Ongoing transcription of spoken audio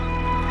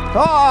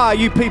Ah,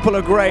 you people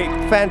are great.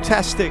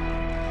 Fantastic.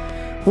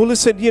 Well,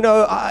 listen,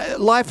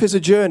 life is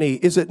a journey,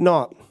 is it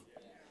not?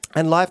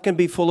 And life can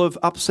be full of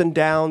ups and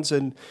downs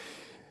and,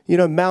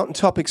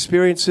 mountaintop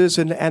experiences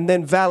and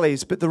then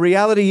valleys. But the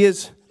reality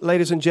is,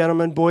 ladies and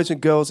gentlemen, boys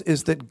and girls,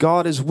 is that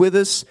God is with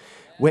us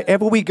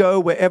wherever we go,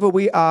 wherever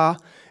we are.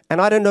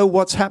 And I don't know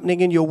what's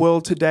happening in your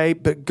world today,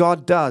 but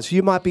God does.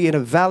 You might be in a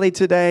valley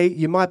today.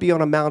 You might be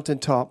on a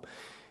mountaintop.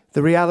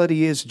 The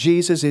reality is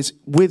Jesus is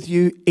with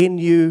you, in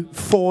you,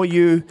 for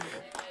you,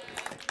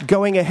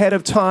 going ahead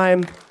of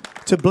time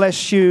to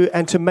bless you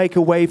and to make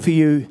a way for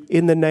you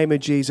in the name of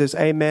Jesus.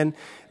 Amen.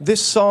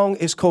 This song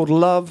is called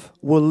Love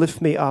Will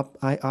Lift Me Up.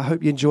 I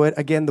hope you enjoy it.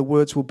 Again, the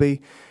words will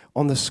be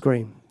on the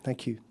screen.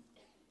 Thank you.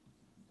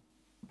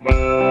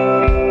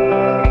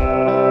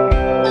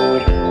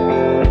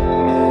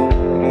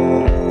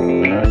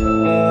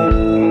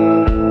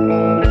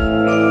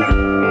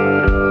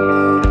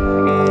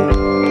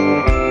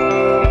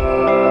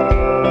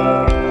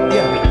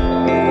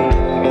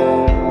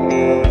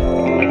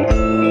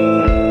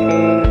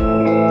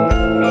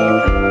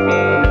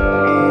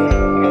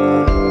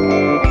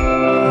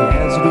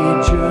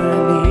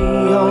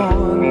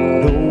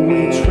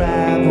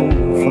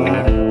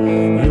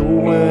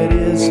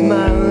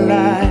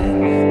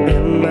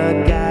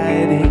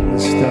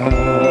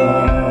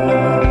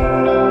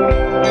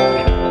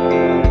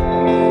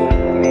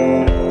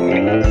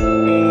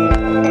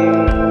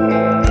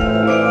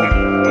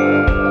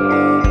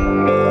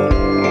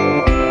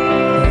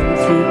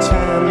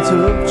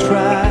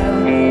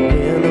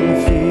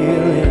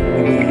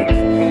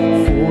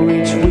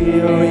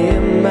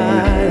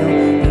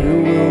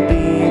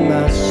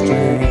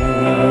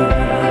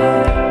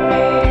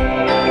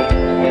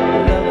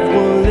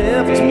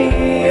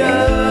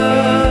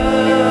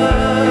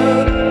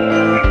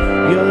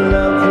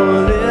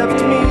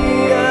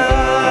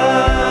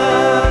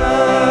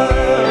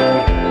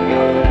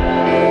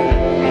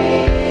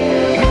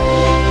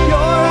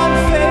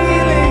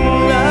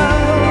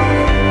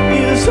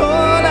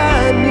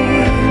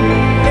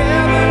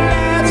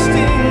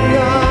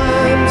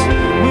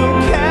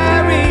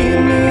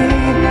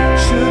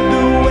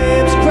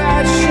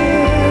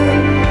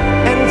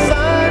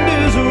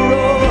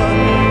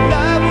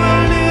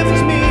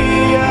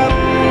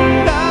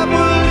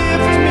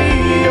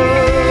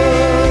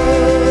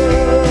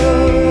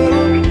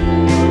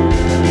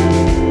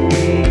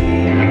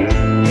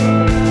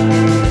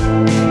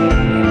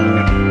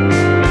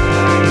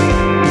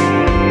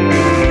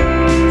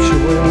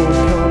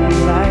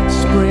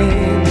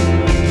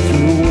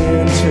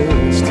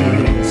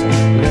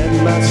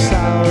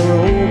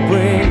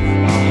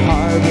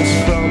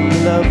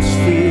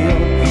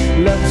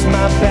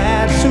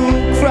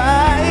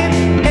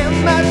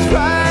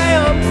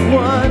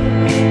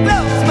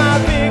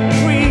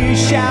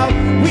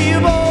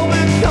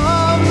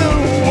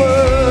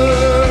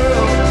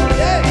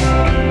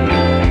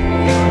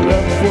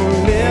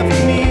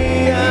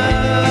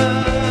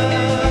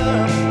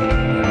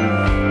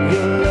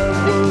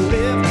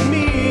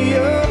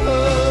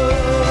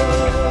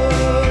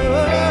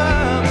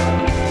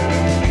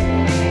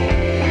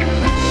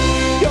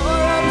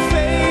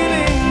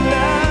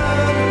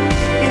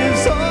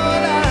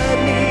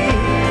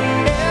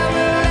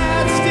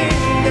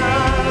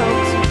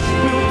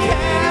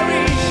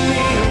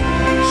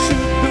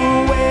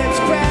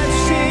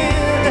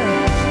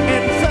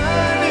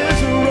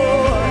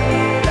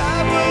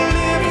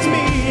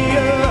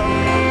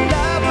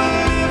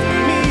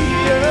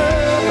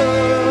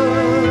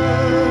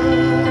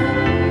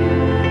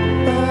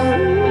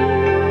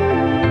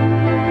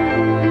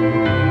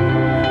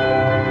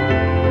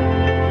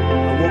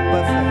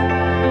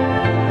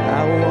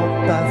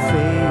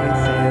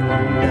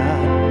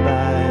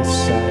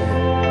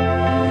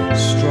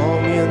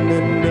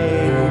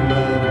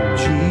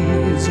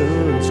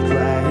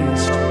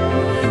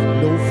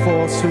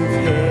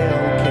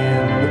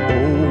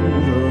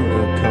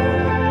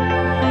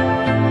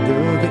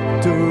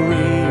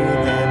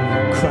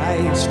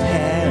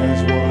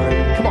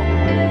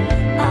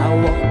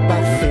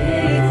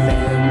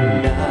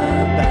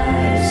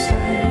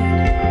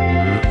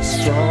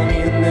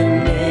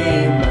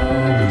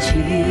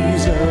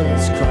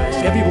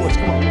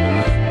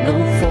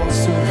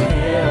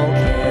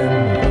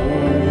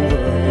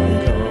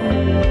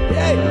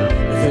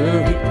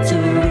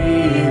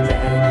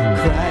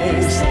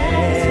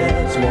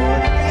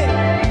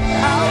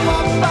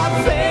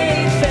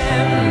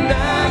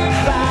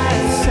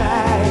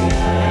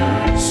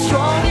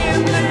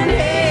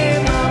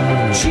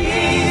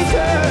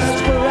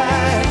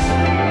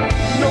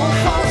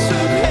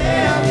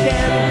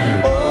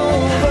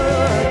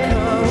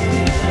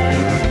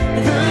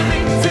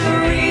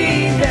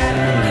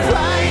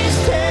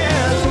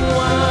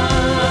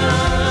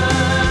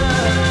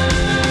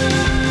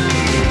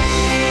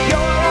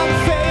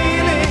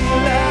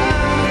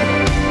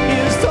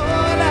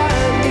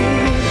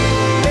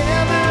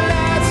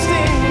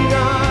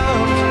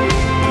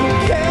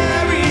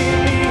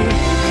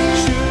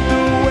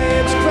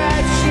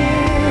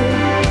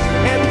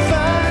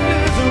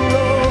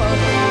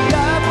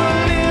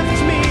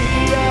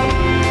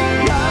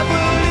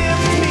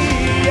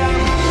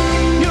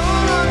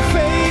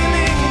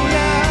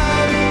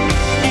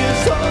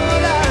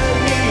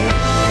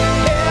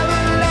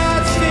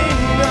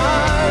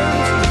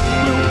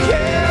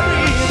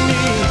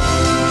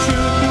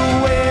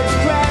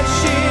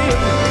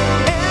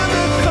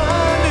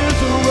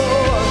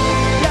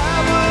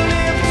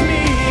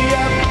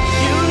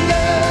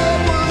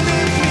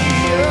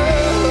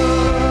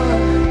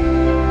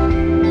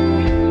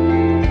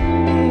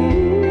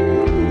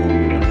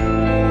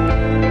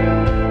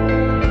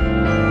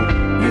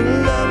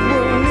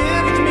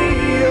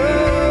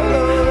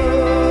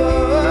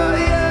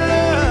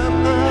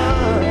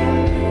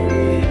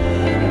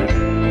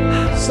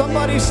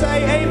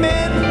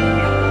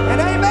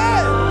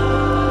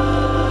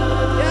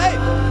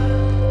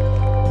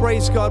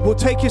 Praise God. We'll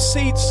take your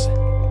seats.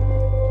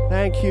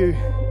 Thank you.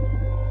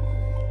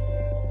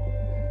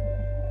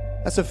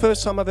 That's the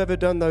first time I've ever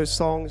done those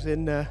songs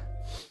in a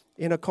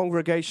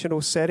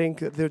congregational setting.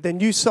 They're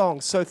new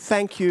songs, so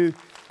thank you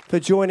for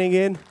joining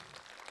in.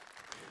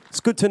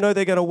 It's good to know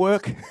they're going to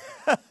work.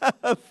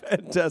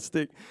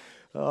 Fantastic.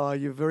 Oh,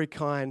 you're very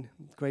kind,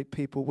 great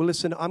people. Well,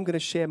 listen, I'm going to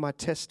share my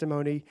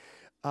testimony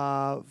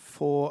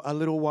for a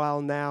little while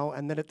now,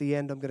 and then at the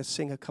end I'm going to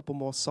sing a couple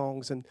more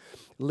songs and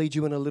lead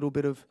you in a little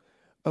bit of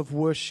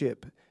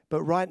worship.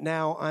 But right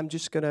now I'm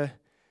going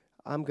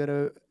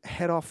to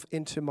head off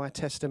into my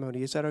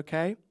testimony. Is that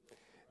okay?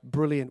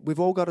 Brilliant. We've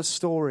all got a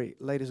story,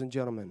 ladies and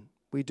gentlemen.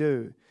 We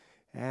do.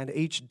 And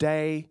each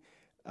day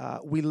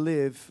we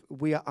live,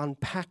 we are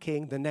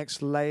unpacking the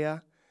next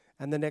layer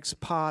and the next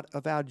part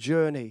of our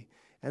journey.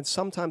 And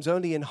sometimes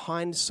only in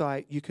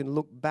hindsight you can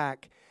look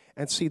back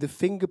and see the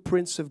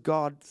fingerprints of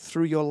God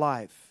through your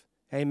life.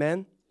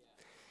 Amen?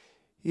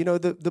 You know,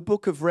 the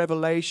book of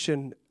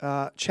Revelation,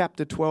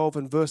 chapter 12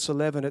 and verse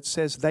 11, it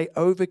says, they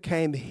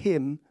overcame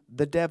him,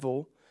 the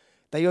devil.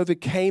 They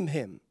overcame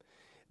him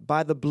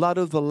by the blood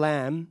of the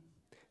Lamb,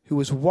 who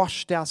has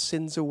washed our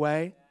sins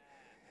away,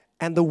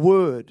 and the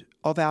word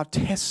of our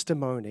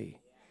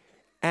testimony.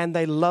 And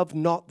they loved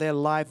not their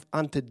life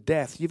unto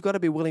death. You've got to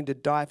be willing to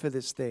die for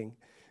this thing,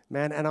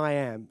 man, and I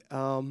am.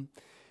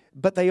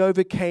 But they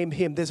overcame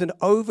him. There's an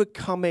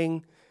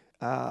overcoming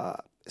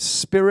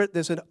spirit.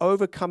 There's an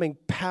overcoming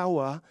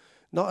power,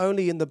 not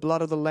only in the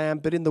blood of the Lamb,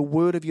 but in the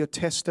word of your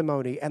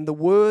testimony. And the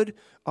word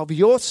of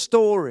your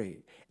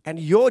story and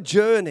your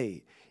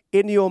journey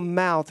in your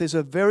mouth is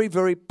a very,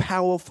 very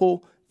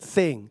powerful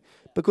thing.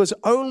 Because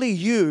only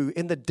you,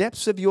 in the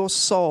depths of your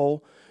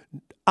soul,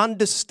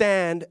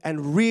 understand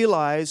and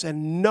realize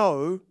and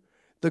know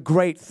the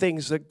great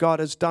things that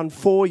God has done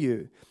for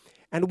you.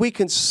 And we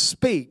can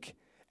speak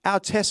our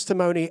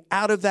testimony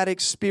out of that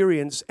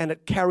experience, and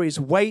it carries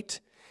weight,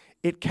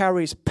 it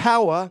carries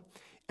power,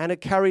 and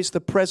it carries the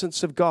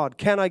presence of God.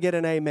 Can I get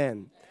an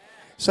amen?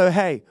 So,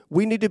 hey,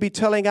 we need to be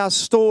telling our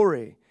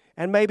story,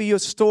 and maybe your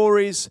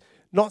story's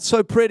not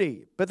so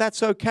pretty, but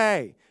that's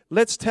okay.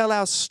 Let's tell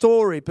our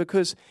story,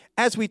 because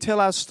as we tell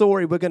our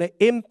story, we're going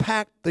to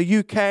impact the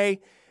UK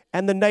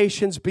and the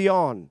nations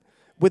beyond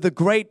with the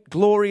great,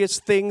 glorious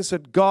things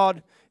that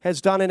God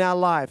has done in our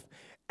life.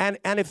 And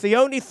if the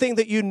only thing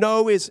that you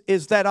know is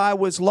that I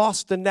was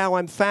lost and now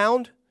I'm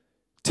found,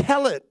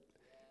 tell it.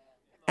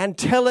 And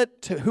tell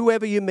it to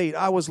whoever you meet.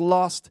 I was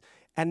lost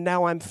and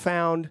now I'm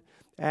found,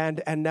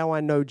 and now I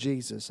know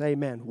Jesus.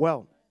 Amen.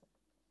 Well,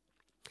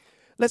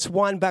 let's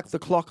wind back the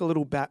clock a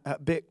little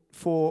bit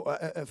for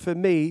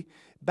me,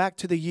 back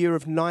to the year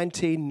of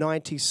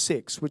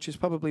 1996, which is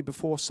probably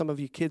before some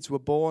of you kids were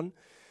born,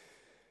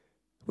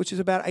 which is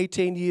about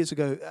 18 years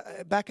ago.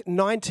 Back in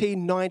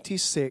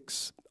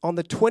 1996, on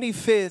the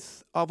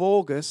 25th of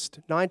August,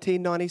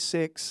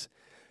 1996,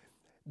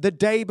 the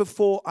day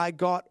before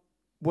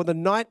the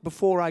night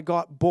before I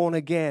got born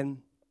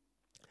again,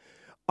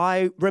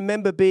 I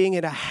remember being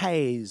in a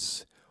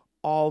haze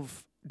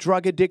of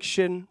drug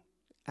addiction,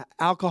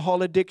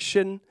 alcohol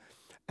addiction,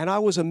 and I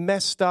was a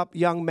messed up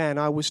young man.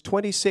 I was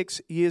 26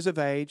 years of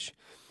age.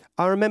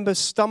 I remember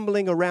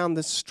stumbling around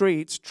the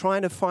streets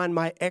trying to find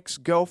my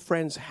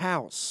ex-girlfriend's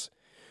house,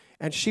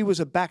 and she was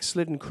a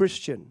backslidden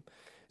Christian.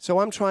 So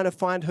I'm trying to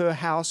find her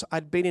house.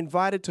 I'd been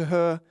invited to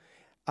her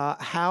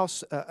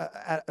house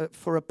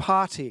for a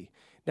party.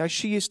 Now,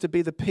 she used to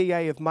be the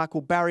PA of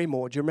Michael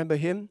Barrymore. Do you remember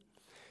him?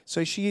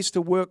 So she used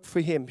to work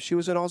for him. She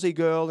was an Aussie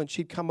girl, and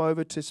she'd come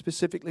over to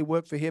specifically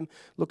work for him,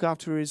 look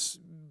after his,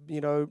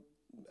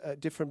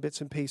 different bits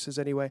and pieces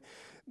anyway.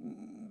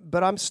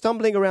 But I'm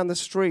stumbling around the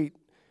street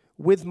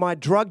with my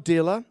drug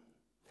dealer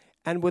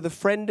and with a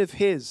friend of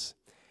his.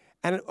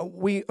 And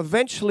we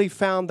eventually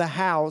found the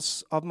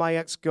house of my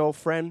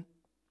ex-girlfriend.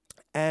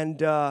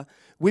 And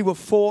we were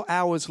 4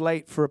 hours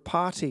late for a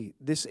party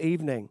this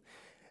evening.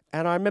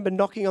 And I remember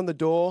knocking on the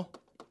door,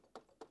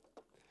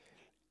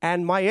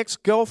 and my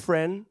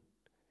ex-girlfriend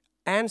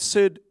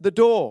answered the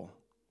door.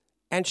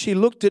 And she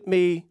looked at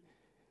me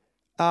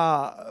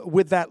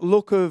with that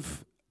look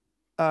of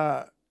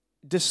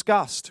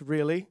disgust,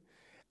 really.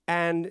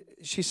 And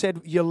she said,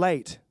 "You're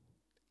late."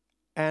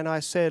 And I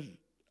said,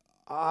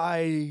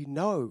 "I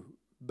know,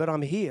 but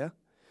I'm here."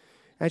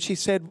 And she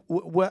said,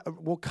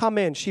 "Well, come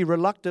in." She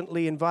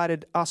reluctantly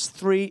invited us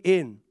three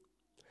in.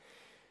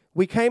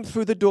 We came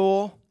through the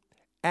door,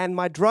 and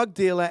my drug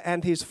dealer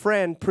and his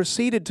friend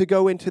proceeded to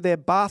go into their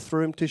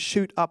bathroom to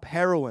shoot up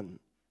heroin,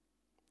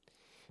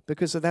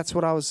 because that's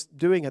what I was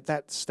doing at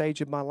that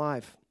stage of my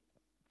life.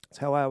 That's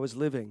how I was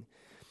living.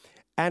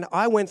 And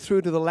I went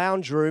through to the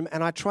lounge room,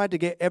 and I tried to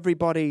get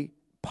everybody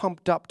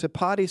pumped up to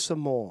party some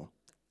more.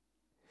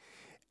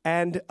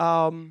 And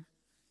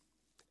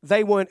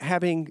they weren't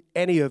having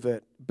any of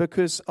it,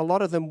 because a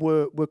lot of them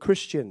were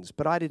Christians,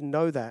 but I didn't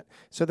know that.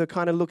 So they're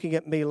kind of looking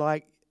at me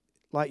like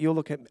you're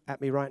looking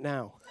at me right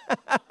now.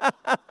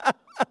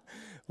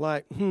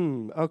 Like,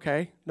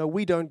 okay. No,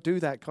 we don't do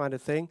that kind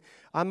of thing.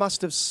 I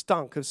must have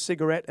stunk of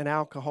cigarette and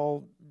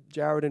alcohol,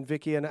 Jared and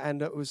Vicky, and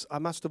I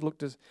must have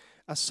looked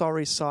a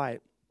sorry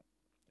sight.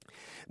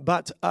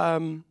 But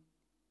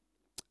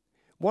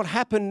what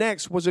happened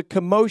next was a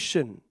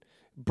commotion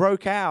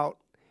broke out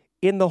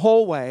in the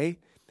hallway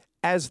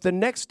as the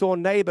next door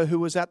neighbor who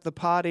was at the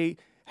party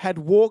had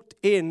walked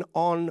in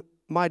on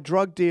my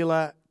drug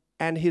dealer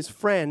and his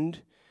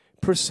friend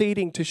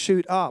proceeding to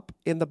shoot up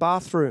in the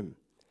bathroom.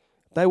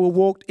 They were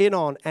walked in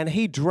on, and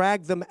he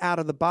dragged them out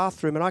of the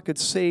bathroom, and I could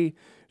see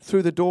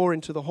through the door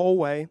into the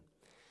hallway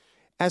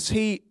as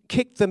he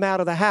kicked them out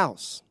of the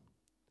house.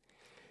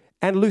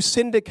 And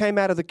Lucinda came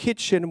out of the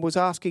kitchen and was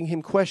asking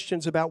him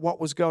questions about what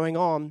was going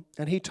on,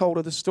 and he told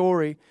her the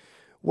story.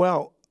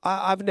 Well,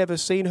 I've never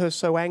seen her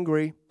so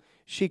angry.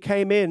 She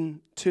came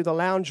in to the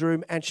lounge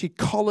room and she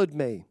collared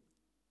me.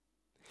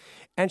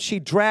 And she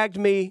dragged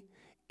me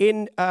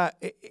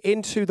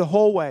into the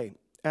hallway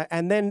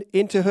and then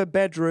into her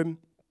bedroom.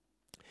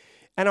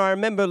 And I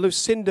remember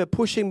Lucinda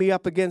pushing me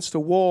up against a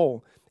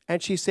wall.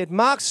 And she said,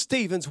 "Mark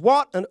Stevens,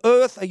 what on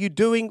earth are you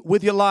doing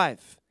with your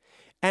life?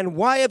 And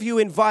why have you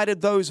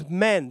invited those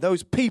men,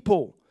 those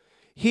people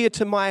here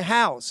to my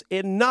house?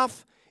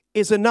 Enough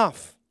is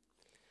enough."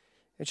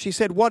 And she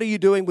said, "What are you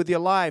doing with your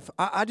life?"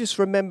 I just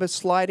remember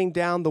sliding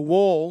down the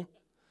wall,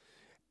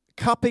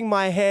 cupping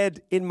my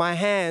head in my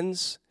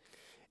hands,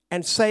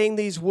 and saying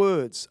these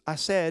words. I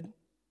said,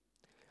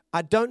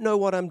 "I don't know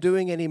what I'm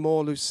doing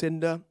anymore,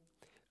 Lucinda.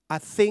 I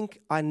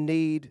think I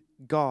need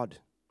God."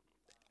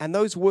 And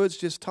those words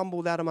just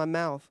tumbled out of my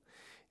mouth.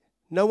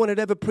 No one had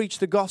ever preached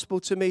the gospel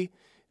to me.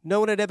 No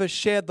one had ever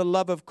shared the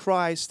love of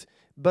Christ.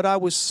 But I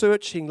was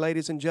searching,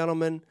 ladies and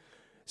gentlemen,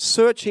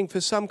 searching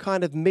for some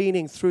kind of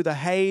meaning through the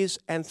haze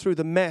and through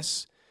the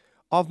mess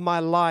of my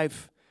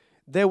life.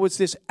 There was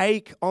this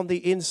ache on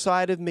the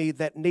inside of me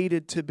that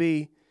needed to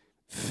be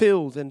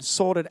filled and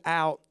sorted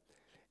out.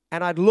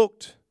 And I'd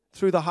looked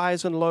through the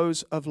highs and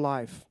lows of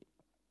life.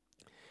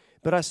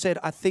 But I said,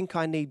 I think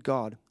I need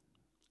God.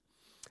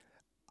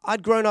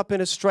 I'd grown up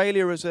in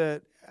Australia as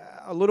a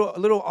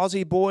little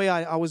Aussie boy.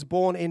 I was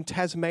born in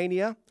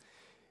Tasmania,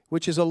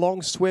 which is a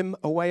long swim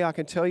away. I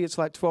can tell you it's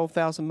like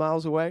 12,000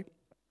 miles away.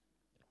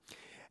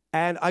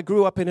 And I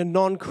grew up in a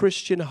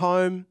non-Christian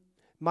home.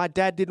 My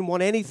dad didn't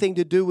want anything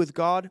to do with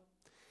God.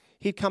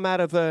 He'd come out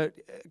of a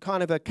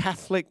kind of a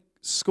Catholic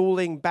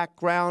schooling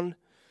background.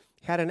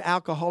 He had an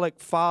alcoholic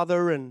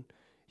father, and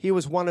he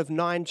was one of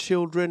 9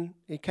 children.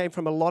 He came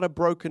from a lot of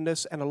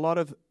brokenness and a lot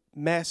of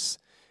mess.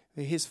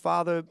 His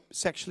father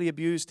sexually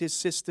abused his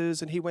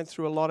sisters, and he went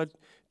through a lot of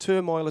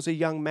turmoil as a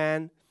young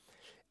man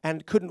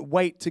and couldn't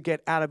wait to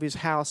get out of his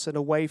house and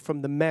away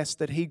from the mess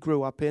that he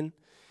grew up in.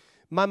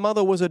 My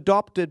mother was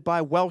adopted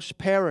by Welsh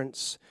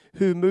parents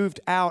who moved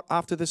out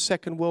after the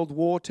Second World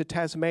War to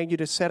Tasmania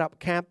to set up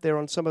camp there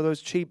on some of those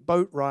cheap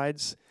boat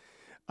rides,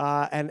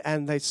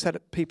 and they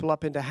set people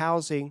up into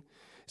housing.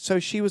 So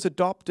she was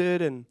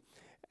adopted,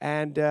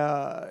 and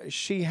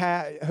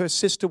her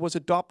sister was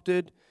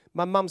adopted.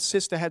 My mum's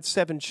sister had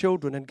 7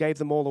 children and gave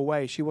them all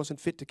away. She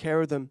wasn't fit to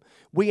care of them.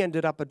 We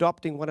ended up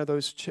adopting one of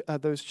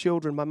those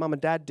children. My mum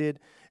and dad did,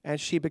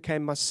 and she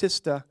became my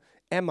sister,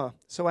 Emma.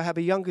 So I have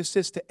a younger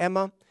sister,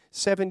 Emma,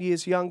 7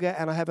 years younger,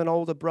 and I have an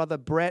older brother,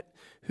 Brett,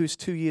 who's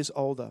 2 years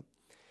older.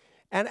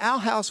 And our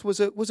house was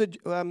a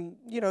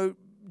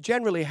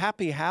generally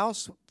happy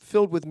house,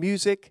 filled with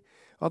music,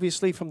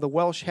 obviously from the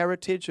Welsh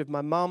heritage of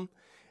my mum,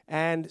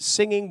 and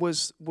singing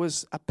was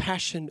a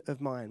passion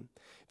of mine.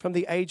 From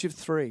the age of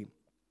 3,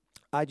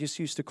 I just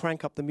used to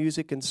crank up the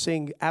music and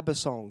sing ABBA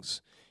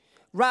songs.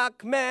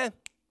 Rock me,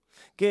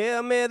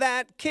 give me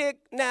that kick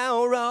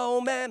now,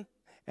 roll me.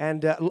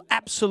 And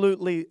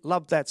absolutely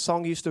loved that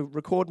song. I used to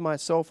record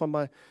myself on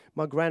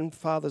my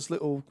grandfather's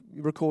little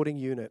recording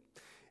unit.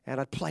 And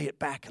I'd play it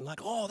back and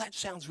oh, that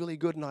sounds really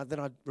good. And then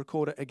I'd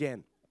record it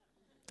again.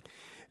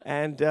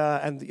 And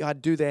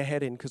I'd do their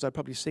head in because I'd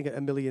probably sing it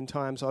a million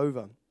times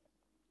over.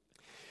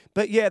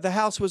 But yeah, the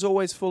house was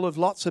always full of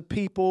lots of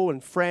people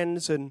and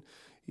friends. And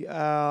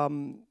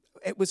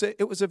it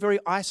was a very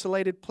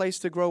isolated place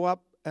to grow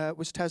up. It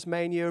was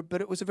Tasmania,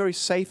 but it was a very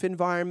safe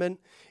environment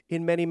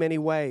in many, many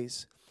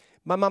ways.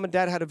 My mum and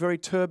dad had a very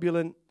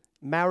turbulent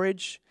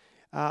marriage.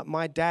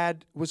 My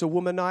dad was a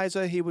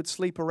womanizer. He would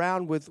sleep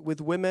around with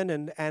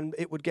women, and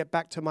it would get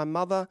back to my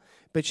mother,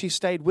 but she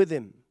stayed with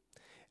him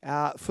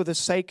for the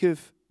sake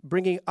of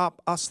bringing up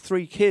us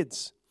 3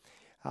 kids.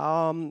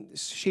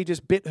 She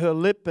just bit her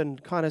lip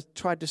and kind of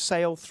tried to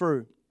sail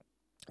through.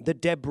 The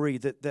debris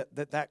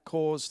that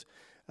caused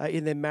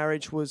in their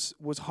marriage was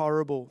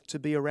horrible to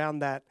be around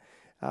that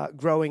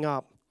growing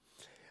up.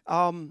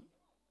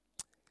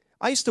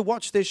 I used to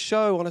watch this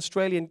show on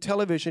Australian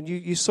television.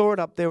 You saw it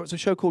up there. It was a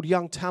show called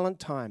Young Talent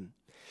Time.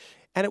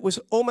 And it was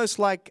almost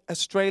like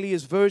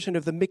Australia's version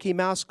of the Mickey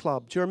Mouse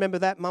Club. Do you remember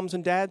that, mums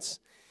and dads?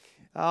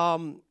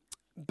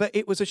 But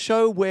it was a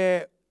show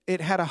where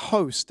it had a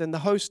host, and the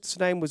host's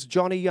name was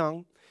Johnny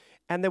Young.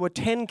 And there were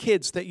 10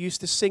 kids that used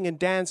to sing and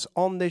dance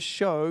on this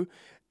show.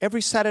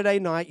 Every Saturday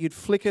night, you'd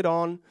flick it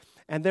on,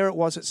 And there it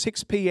was at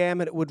 6 p.m.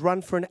 and it would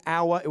run for an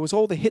hour. It was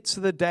all the hits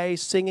of the day,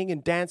 singing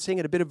and dancing,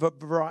 and a bit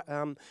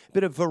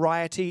of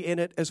variety in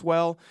it as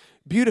well.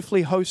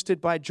 Beautifully hosted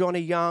by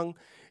Johnny Young.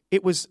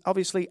 It was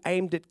obviously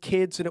aimed at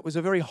kids, and it was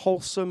a very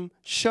wholesome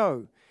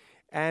show.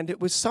 And it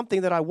was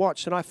something that I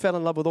watched, and I fell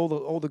in love with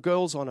all the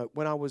girls on it.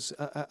 When I was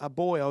a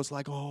boy, I was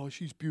like, oh,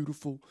 she's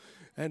beautiful,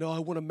 and I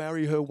want to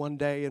marry her one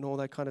day, and all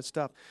that kind of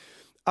stuff.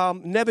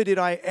 Never did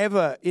I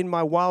ever, in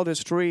my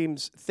wildest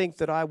dreams, think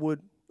that I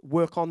would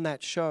work on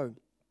that show.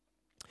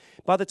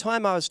 By the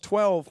time I was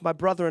 12, my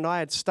brother and I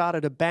had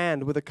started a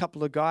band with a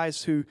couple of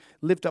guys who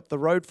lived up the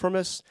road from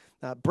us.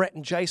 Brett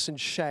and Jason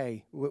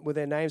Shea were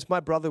their names. My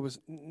brother's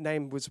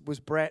name was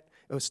Brett,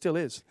 or still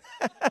is.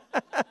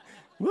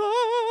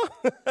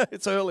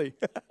 It's early.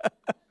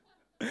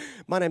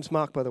 My name's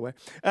Mark, by the way.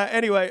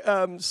 Anyway,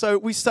 so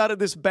we started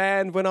this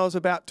band when I was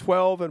about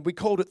 12, and we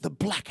called it the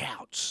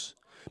Blackouts,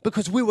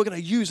 because we were going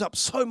to use up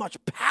so much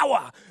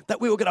power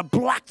that we were going to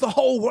black the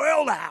whole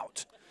world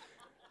out.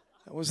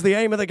 That was the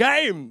aim of the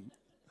game.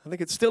 I think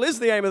it still is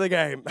the aim of the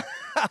game.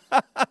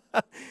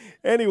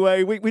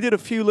 Anyway, we did a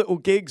few little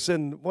gigs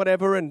and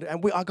whatever, and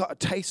I got a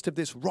taste of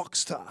this rock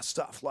star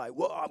stuff, like,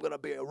 whoa, I'm going to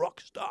be a rock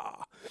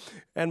star.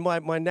 And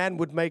my nan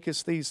would make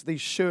us these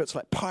shirts,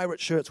 like pirate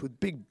shirts with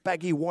big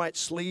baggy white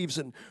sleeves,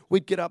 and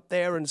we'd get up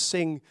there and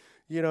sing,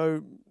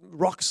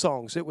 rock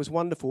songs. It was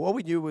wonderful. All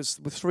we knew was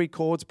with 3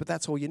 chords, but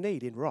that's all you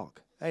need in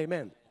rock.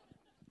 Amen.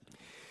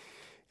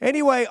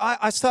 Anyway,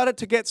 I started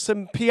to get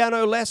some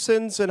piano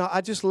lessons, and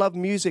I just love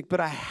music, but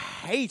I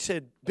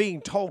hated being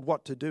told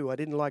what to do. I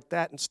didn't like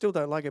that, and still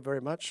don't like it very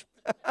much.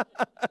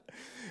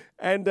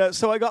 And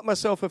so I got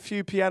myself a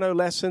few piano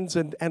lessons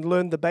and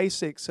learned the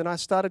basics, and I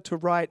started to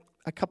write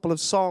a couple of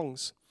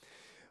songs.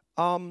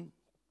 I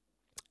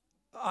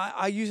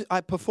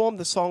performed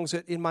the songs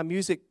in my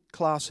music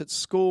class at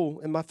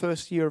school in my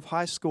first year of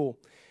high school,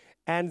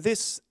 and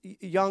this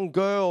young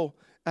girl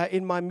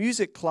in my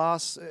music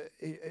class,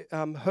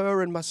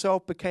 her and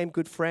myself became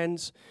good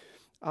friends.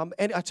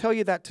 And I tell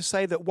you that to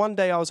say that one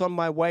day I was on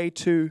my way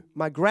to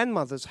my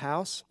grandmother's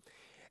house,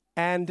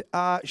 and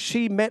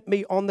she met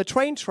me on the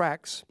train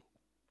tracks.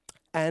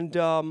 And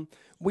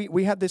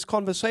we had this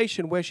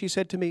conversation where she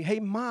said to me, hey,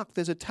 Mark,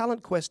 there's a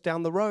talent quest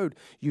down the road.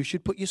 You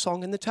should put your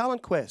song in the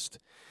talent quest.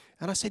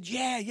 And I said,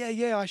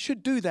 yeah, I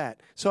should do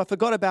that. So I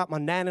forgot about my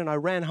nan, and I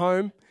ran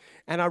home,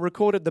 and I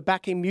recorded the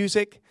backing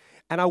music.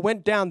 And I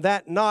went down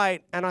that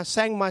night and I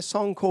sang my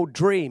song called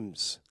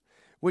Dreams,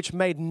 which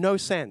made no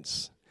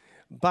sense,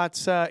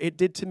 but it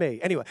did to me.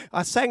 Anyway,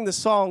 I sang the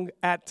song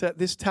at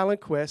this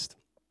Talent Quest,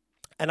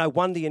 and I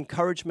won the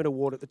Encouragement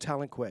Award at the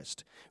Talent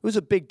Quest. It was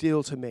a big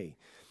deal to me.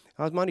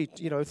 I was only,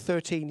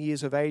 13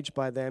 years of age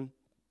by then.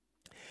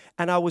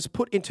 And I was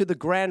put into the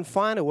grand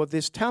final of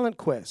this Talent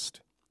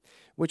Quest,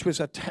 which was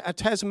a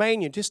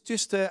Tasmanian,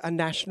 just a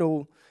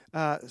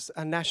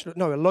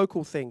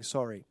local thing,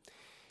 sorry.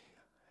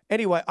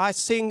 Anyway, I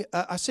sing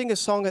a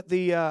song at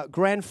the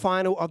grand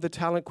final of the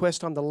Talent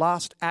Quest. I'm the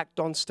last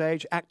act on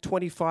stage, Act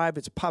 25.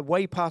 It's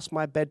way past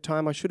my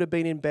bedtime. I should have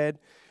been in bed.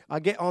 I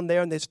get on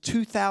there, and there's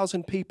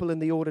 2,000 people in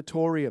the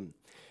auditorium.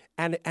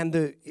 And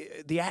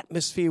the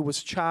atmosphere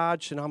was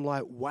charged, and I'm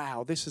like,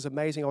 wow, this is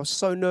amazing. I was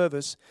so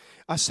nervous.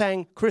 I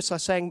sang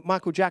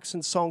Michael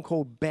Jackson's song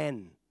called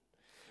Ben,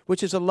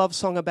 which is a love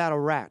song about a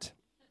rat.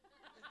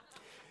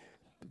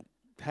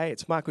 Hey,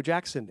 it's Michael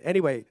Jackson.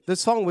 Anyway, the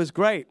song was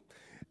great.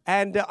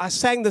 And I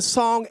sang the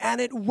song, and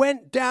it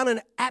went down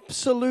an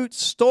absolute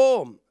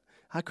storm.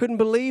 I couldn't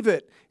believe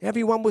it.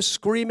 Everyone was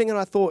screaming, and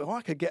I thought,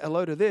 I could get a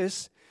load of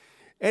this.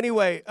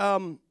 Anyway,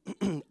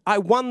 I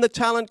won the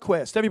Talent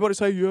Quest. Everybody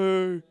say,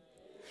 yay.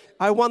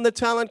 I won the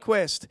Talent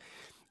Quest.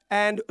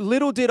 And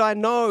little did I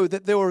know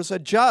that there was a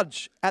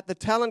judge at the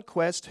Talent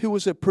Quest who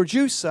was a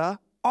producer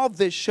of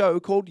this show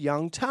called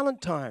Young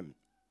Talent Time.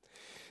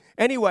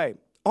 Anyway,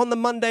 on the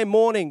Monday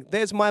morning,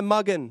 there's my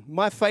muggin.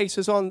 My face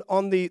is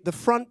on the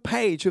front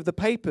page of the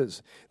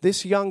papers.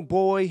 This young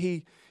boy,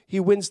 he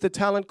wins the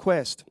Talent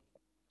Quest.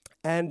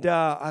 And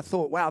I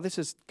thought, wow, this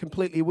is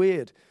completely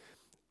weird.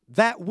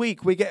 That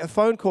week, we get a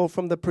phone call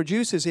from the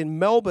producers in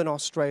Melbourne,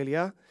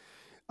 Australia,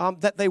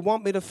 that they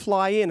want me to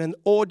fly in and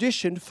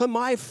audition for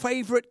my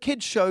favorite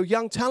kids show,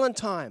 Young Talent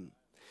Time.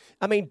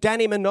 I mean,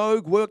 Danny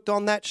Minogue worked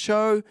on that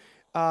show.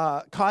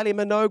 Kylie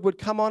Minogue would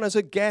come on as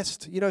a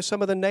guest,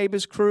 some of the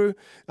Neighbours crew.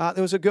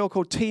 There was a girl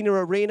called Tina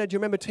Arena. Do you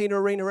remember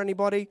Tina Arena,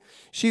 anybody?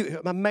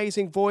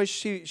 Amazing voice.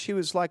 She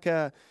was like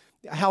a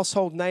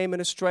household name in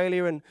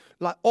Australia, and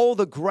like all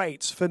the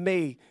greats for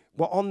me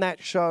were on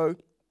that show.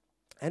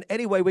 And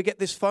anyway, we get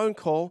this phone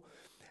call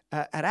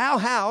at our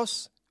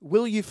house,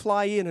 will you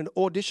fly in and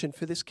audition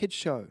for this kids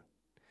show?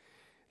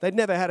 They'd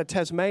never had a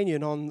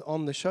Tasmanian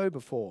on the show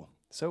before,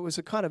 so it was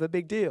a kind of a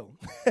big deal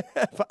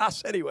for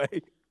us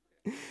anyway.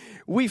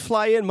 We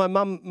fly in, my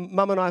mum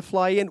and I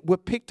fly in. We're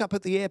picked up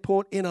at the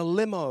airport in a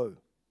limo.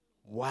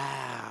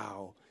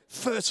 Wow.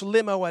 First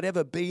limo I'd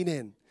ever been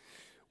in.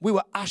 We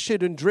were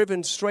ushered and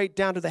driven straight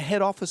down to the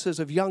head offices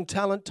of Young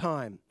Talent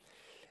Time.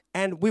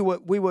 And we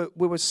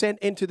were sent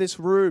into this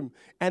room,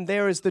 and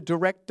there is the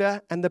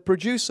director and the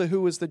producer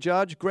who was the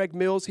judge, Greg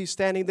Mills. He's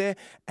standing there,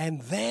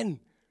 and then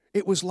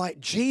it was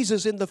like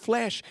Jesus in the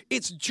flesh.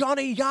 It's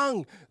Johnny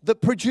Young, the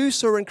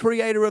producer and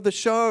creator of the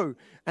show.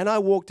 And I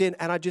walked in,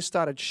 and I just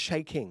started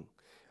shaking.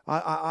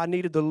 I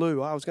needed the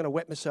loo. I was going to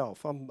wet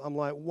myself. I'm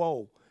like,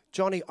 whoa,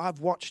 Johnny, I've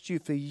watched you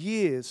for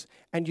years,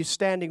 and you're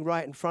standing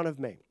right in front of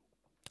me.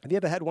 Have you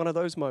ever had one of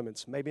those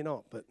moments? Maybe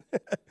not, but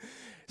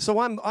so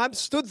I'm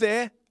stood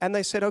there, and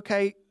they said,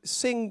 "Okay,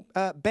 sing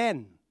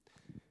Ben."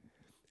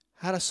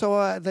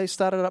 So they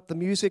started up the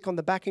music on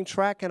the backing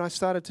track, and I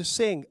started to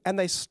sing, and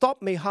they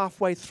stopped me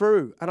halfway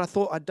through, and I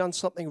thought I'd done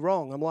something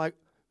wrong. I'm like,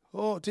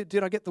 "Oh,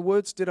 did I get the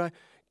words? Did I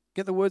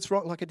get the words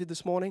wrong like I did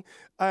this morning?"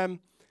 And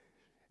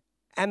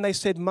they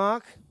said,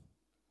 "Mark,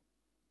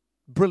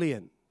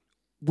 brilliant.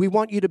 We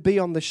want you to be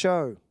on the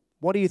show.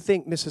 What do you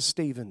think, Mrs.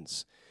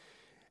 Stevens?"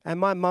 And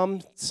my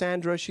mum,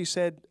 Sandra, she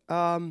said,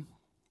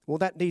 well,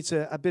 that needs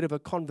a bit of a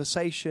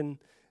conversation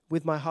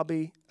with my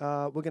hubby.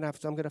 I'm going to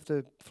have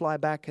to fly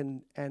back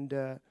and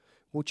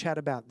we'll chat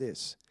about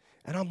this.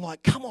 And I'm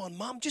like, come on,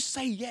 Mum, just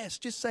say yes,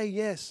 just say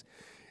yes.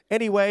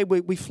 Anyway,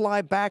 we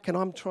fly back, and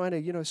I'm trying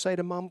to, say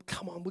to Mum,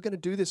 come on, we're going to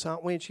do this,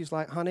 aren't we? And she's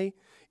like, honey,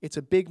 it's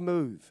a big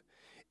move.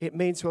 It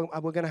means we're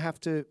going to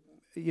have to,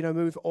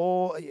 move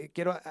all,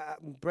 get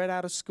Brett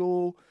out of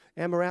school,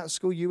 Emma out of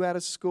school, you out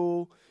of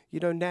school.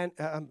 Nan,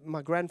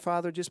 my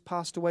grandfather just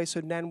passed away, so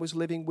Nan was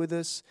living with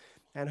us,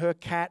 and her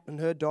cat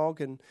and her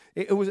dog, and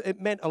it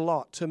meant a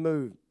lot to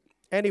move.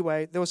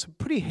 Anyway, there were some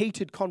pretty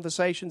heated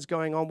conversations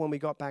going on when we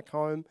got back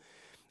home,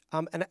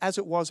 and as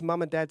it was,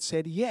 Mum and Dad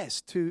said yes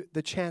to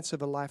the chance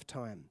of a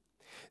lifetime.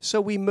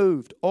 So we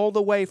moved all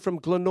the way from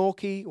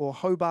Glenorchy or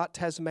Hobart,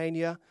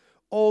 Tasmania,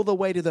 all the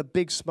way to the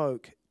Big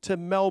Smoke, to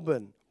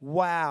Melbourne.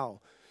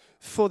 Wow.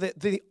 For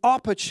the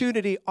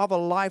opportunity of a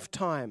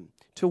lifetime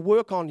to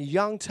work on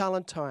Young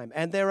Talent Time.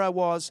 And there I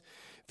was.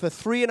 For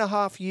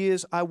 3.5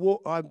 years, I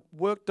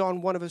worked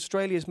on one of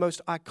Australia's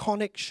most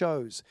iconic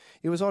shows.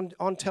 It was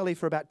on telly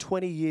for about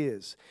 20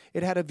 years.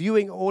 It had a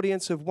viewing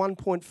audience of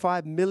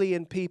 1.5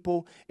 million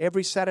people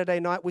every Saturday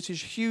night, which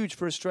is huge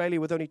for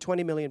Australia with only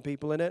 20 million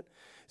people in it.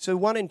 So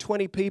 1 in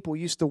 20 people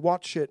used to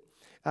watch it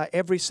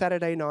every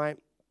Saturday night.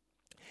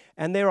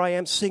 And there I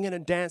am singing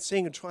and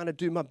dancing and trying to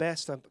do my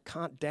best. I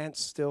can't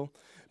dance still,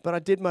 but I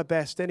did my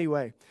best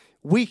anyway.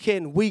 Week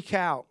in, week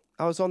out,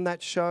 I was on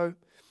that show.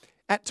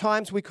 At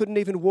times, we couldn't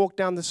even walk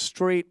down the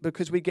street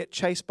because we'd get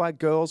chased by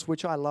girls,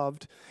 which I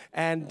loved.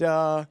 And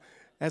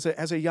as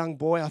a young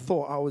boy, I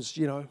thought I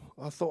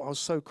was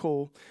so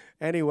cool.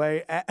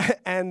 Anyway,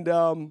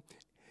 and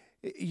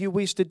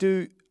we used to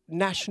do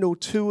national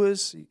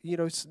tours,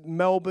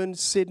 Melbourne,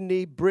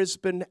 Sydney,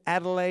 Brisbane,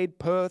 Adelaide,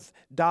 Perth,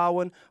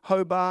 Darwin,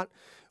 Hobart.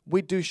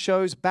 We'd do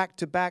shows back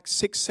to back,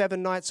 6-7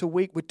 nights a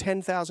week with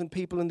 10,000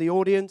 people in the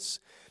audience.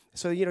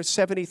 So,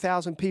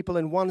 70,000 people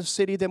in one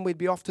city, then we'd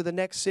be off to the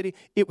next city.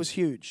 It was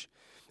huge.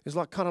 It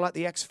was kind of like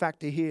the X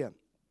Factor here.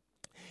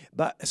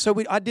 But so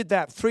I did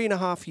that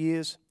 3.5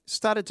 years,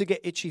 started to get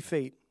itchy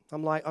feet.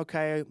 I'm like,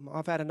 okay,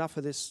 I've had enough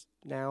of this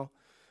now.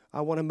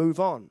 I want to move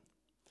on.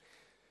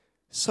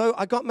 So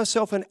I got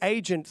myself an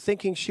agent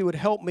thinking she would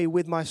help me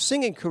with my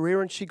singing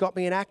career, and she got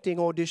me an acting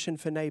audition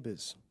for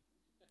Neighbours.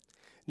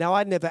 Now,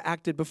 I'd never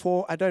acted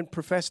before. I don't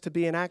profess to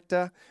be an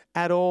actor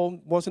at all.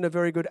 Wasn't a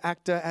very good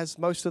actor, as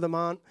most of them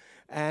aren't.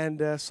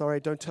 And sorry,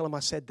 don't tell them I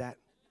said that.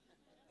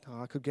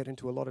 Oh, I could get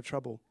into a lot of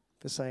trouble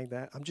for saying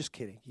that. I'm just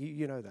kidding.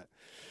 You know that.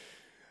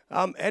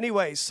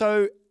 Anyway,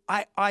 so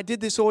I did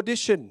this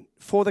audition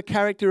for the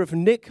character of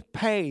Nick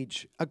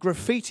Page, a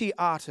graffiti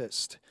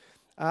artist,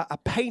 a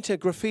painter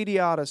graffiti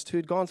artist who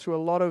had gone through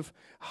a lot of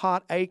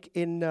heartache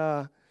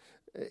in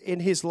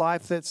his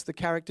life. That's the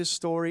character's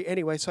story.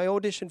 Anyway, so I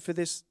auditioned for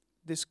this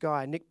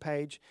guy, Nick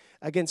Page,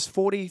 against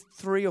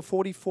 43 or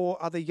 44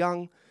 other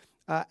young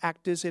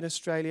actors in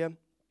Australia.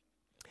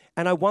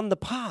 And I won the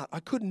part.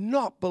 I could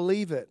not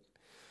believe it.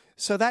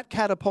 So that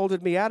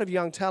catapulted me out of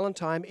Young Talent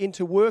Time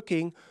into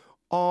working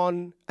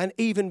on an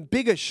even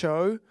bigger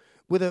show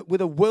with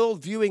a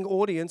world viewing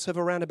audience of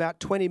around about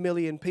 20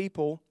 million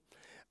people.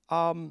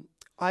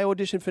 I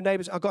auditioned for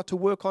Neighbours. I got to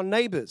work on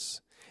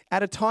Neighbours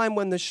at a time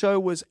when the show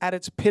was at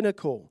its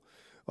pinnacle.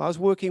 I was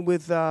working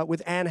with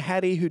Anne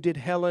Hattie, who did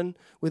Helen,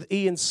 with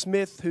Ian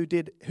Smith, who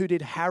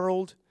did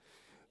Harold,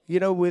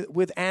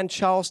 with Anne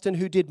Charleston,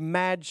 who did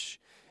Madge,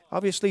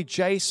 obviously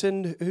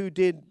Jason, who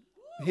did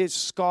his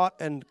Scott,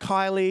 and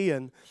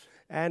Kylie,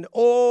 and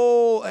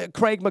all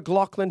Craig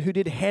McLaughlin, who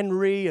did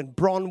Henry and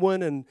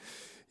Bronwyn, and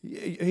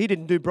he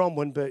didn't do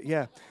Bronwyn, but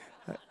yeah.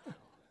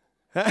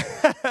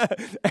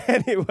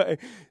 Anyway,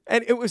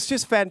 and it was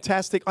just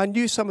fantastic. I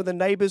knew some of the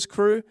Neighbours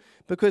crew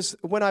because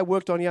when I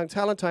worked on Young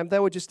Talent Time, they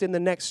were just in the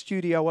next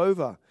studio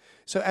over.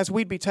 So as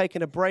we'd be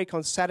taking a break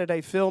on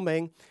Saturday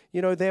filming,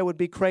 there would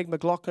be Craig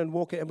McLaughlin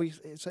walking, and we'd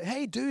say,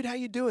 "Hey, dude, how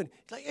you doing?"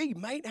 He's like, "Hey,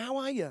 mate, how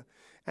are you?"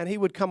 And he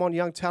would come on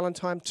Young Talent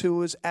Time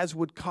tours, as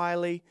would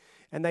Kylie,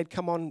 and they'd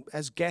come on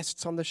as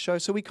guests on the show.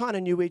 So we kind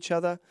of knew each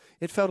other.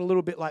 It felt a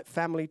little bit like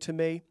family to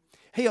me.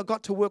 Hey, I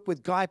got to work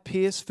with Guy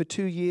Pearce for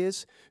 2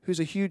 years, who's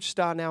a huge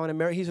star now in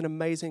America. He's an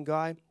amazing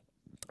guy.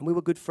 And we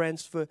were good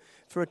friends for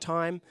a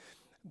time.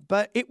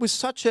 But it was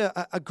such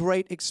a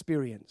great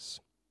experience.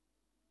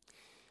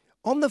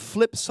 On the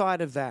flip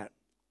side of that,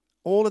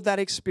 all of that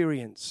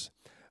experience,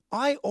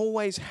 I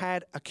always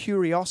had a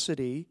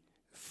curiosity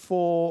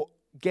for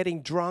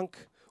getting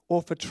drunk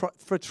or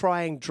for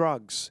trying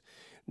drugs.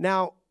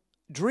 Now,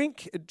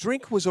 drink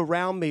was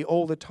around me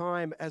all the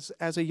time as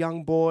a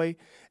young boy,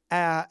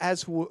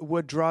 as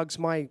were drugs.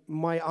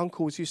 My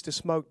uncles used to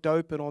smoke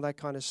dope and all that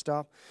kind of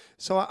stuff.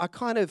 So I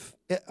kind of,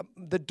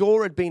 the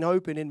door had been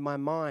open in my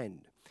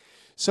mind.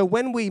 So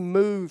when we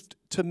moved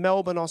to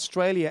Melbourne,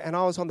 Australia, and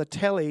I was on the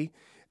telly,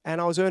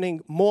 and I was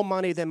earning more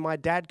money than my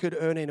dad could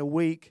earn in a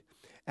week,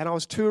 and I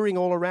was touring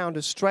all around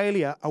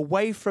Australia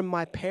away from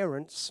my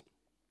parents,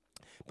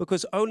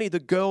 because only the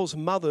girls'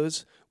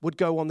 mothers would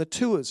go on the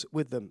tours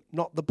with them,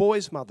 not the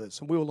boys' mothers.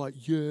 And we were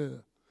like, yeah.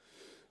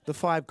 The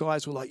 5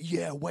 guys were like,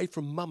 yeah, away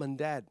from mum and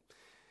dad.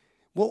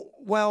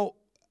 Well,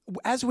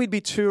 as we'd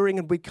be touring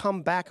and we'd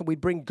come back and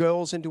we'd bring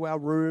girls into our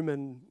room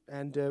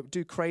and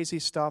do crazy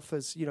stuff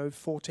as,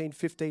 14,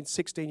 15,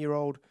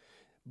 16-year-old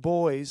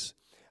boys,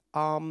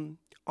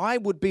 I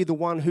would be the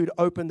one who'd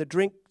open the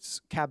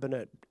drinks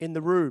cabinet in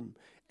the room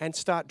and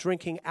start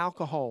drinking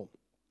alcohol.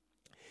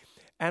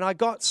 And I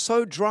got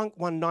so drunk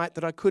one night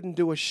that I couldn't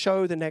do a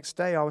show the next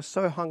day. I was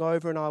so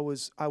hungover and I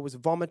was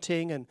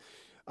vomiting and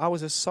I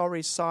was a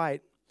sorry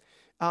sight.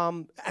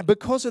 And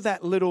because of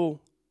that little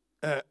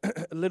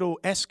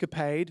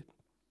escapade,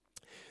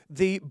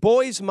 the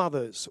boys'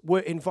 mothers were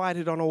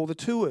invited on all the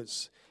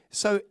tours.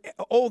 So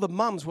all the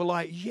mums were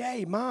like,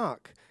 yay,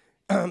 Mark,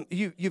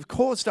 you've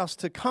caused us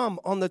to come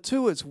on the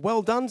tours.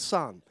 Well done,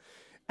 son.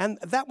 And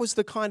that was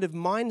the kind of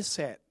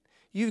mindset.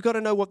 You've got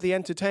to know what the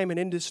entertainment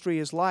industry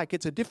is like.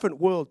 It's a different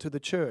world to the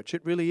church.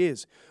 It really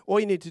is. All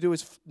you need to do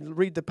is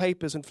read the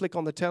papers and flick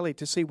on the telly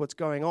to see what's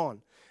going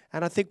on.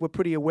 And I think we're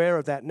pretty aware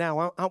of that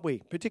now, aren't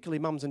we? Particularly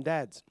mums and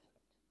dads.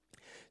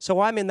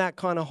 So I'm in that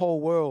kind of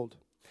whole world.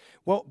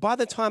 Well, by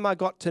the time I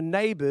got to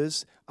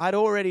Neighbours, I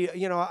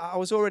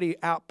was already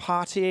out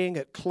partying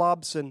at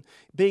clubs and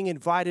being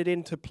invited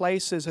into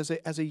places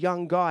as a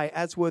young guy,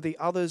 as were the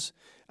others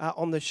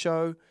on the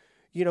show.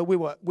 We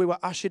were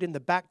ushered in the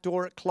back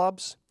door at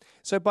clubs.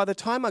 So by the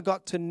time I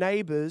got to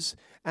Neighbours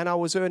and I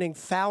was earning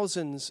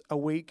thousands a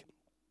week,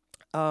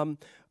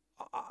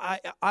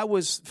 I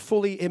was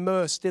fully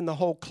immersed in the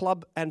whole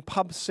club and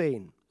pub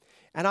scene.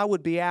 And I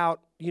would be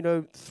out,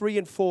 3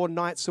 and 4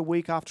 nights a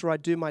week after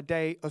I'd do my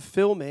day of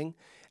filming.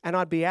 And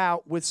I'd be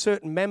out with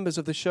certain members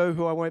of the show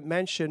who I won't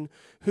mention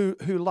who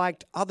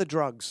liked other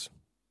drugs,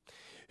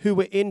 who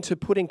were into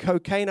putting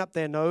cocaine up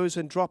their nose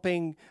and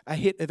dropping a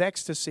hit of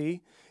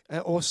ecstasy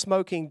or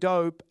smoking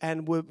dope,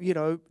 and were,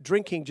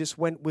 drinking just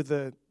went with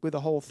the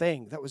whole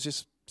thing. That was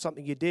just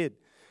something you did.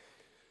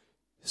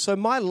 So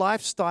my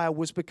lifestyle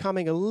was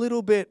becoming a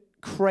little bit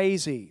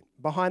crazy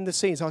behind the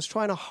scenes. I was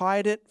trying to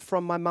hide it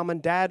from my mum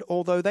and dad,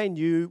 although they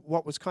knew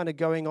what was kind of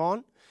going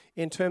on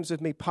in terms of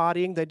me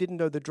partying. They didn't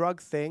know the drug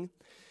thing.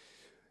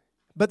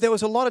 But there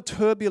was a lot of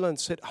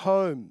turbulence at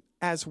home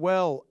as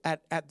well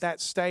at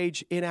that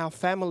stage in our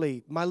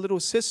family. My little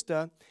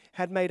sister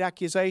had made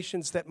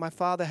accusations that my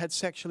father had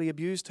sexually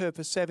abused her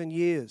for 7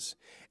 years,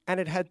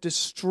 and it had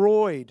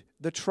destroyed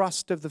the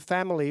trust of the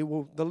family,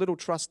 well, the little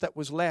trust that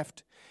was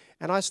left.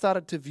 And I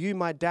started to view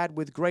my dad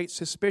with great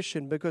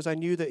suspicion because I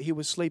knew that he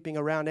was sleeping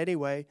around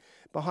anyway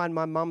behind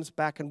my mum's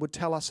back and would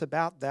tell us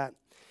about that.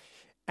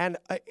 And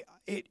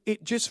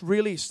it just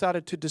really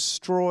started to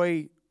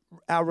destroy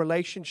our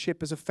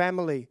relationship as a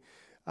family.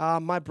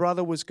 My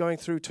brother was going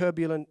through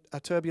a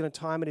turbulent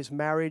time in his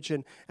marriage,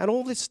 and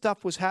all this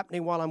stuff was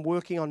happening while I'm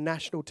working on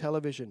national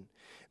television.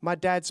 My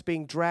dad's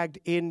being dragged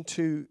in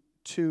to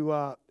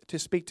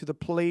speak to the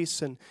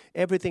police, and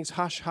everything's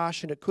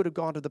hush-hush, and it could have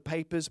gone to the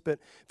papers, but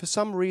for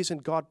some reason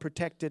God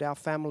protected our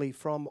family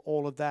from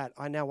all of that.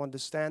 I now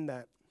understand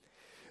that.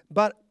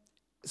 But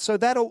so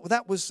that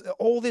was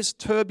all this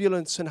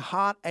turbulence and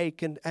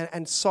heartache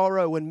and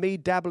sorrow, and me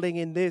dabbling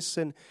in this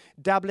and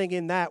dabbling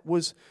in that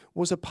was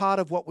a part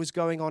of what was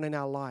going on in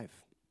our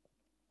life.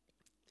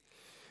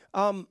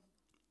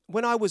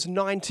 When I was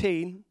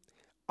 19,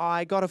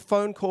 I got a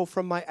phone call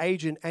from my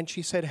agent, and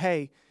she said,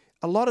 hey,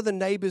 a lot of the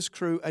Neighbours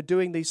crew are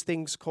doing these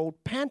things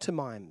called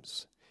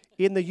pantomimes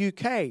in the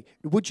UK.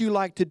 Would you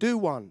like to do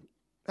one?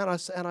 And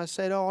I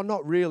said, oh,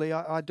 not really.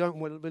 I don't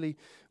really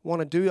want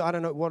to do it. I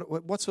don't know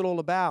what's it all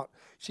about.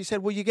 She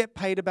said, well, you get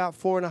paid about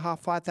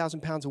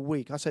 £4,500 a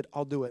week. I said,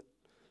 I'll do it.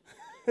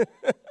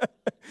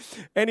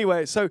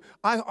 Anyway, so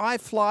I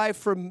fly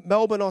from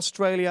Melbourne,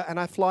 Australia, and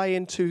I fly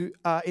into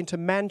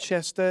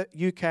Manchester,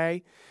 UK,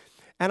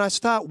 and I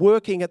start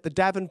working at the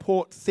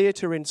Davenport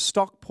Theatre in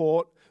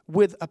Stockport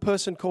with a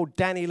person called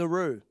Danny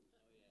LaRue.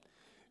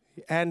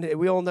 And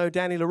we all know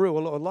Danny LaRue.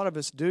 A lot of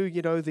us do.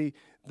 The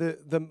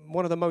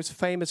one of the most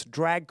famous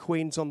drag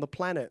queens on the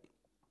planet.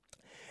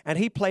 And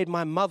he played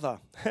my mother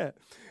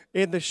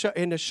in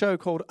a show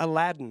called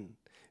Aladdin.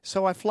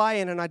 So I fly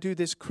in and I do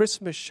this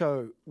Christmas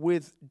show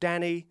with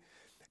Danny,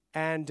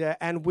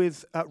 and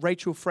with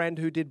Rachel Friend,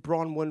 who did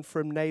Bronwyn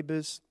from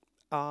Neighbours.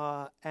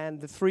 And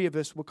the three of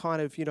us were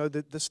kind of,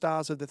 the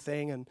stars of the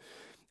thing,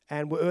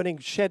 and we're earning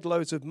shed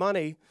loads of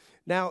money.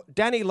 Now,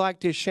 Danny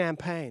liked his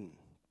champagne.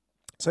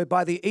 So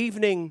by the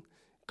evening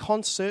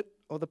concert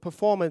or the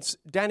performance,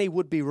 Danny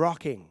would be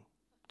rocking.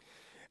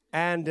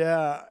 And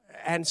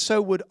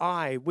so would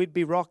I. We'd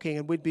be rocking,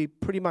 and we'd be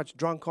pretty much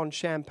drunk on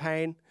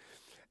champagne.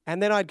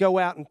 And then I'd go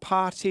out and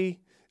party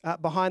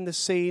behind the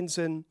scenes,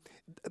 and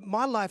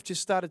my life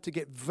just started to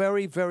get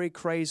very, very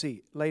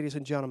crazy, ladies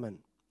and gentlemen.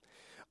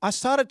 I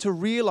started to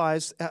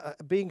realize,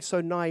 being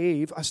so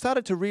naive, I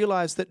started to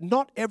realize that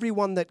not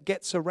everyone that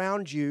gets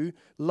around you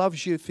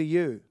loves you for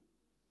you.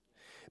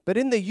 But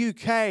in the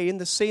UK, in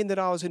the scene that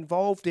I was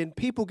involved in,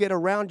 people get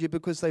around you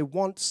because they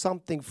want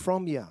something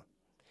from you.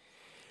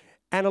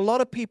 And a lot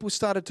of people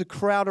started to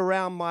crowd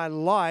around my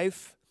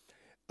life,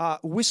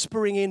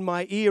 whispering in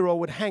my ear, or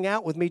would hang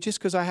out with me just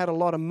because I had a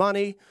lot of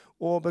money,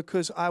 or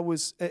because I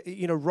was,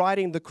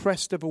 riding the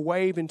crest of a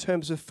wave in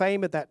terms of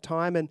fame at that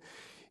time. And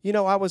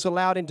I was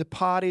allowed into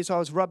parties. I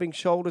was rubbing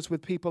shoulders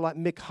with people like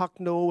Mick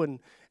Hucknall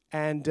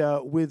and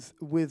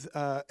with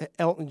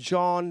Elton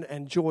John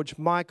and George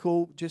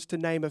Michael, just to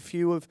name a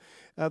few of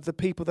the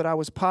people that I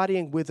was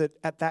partying with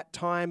at that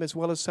time, as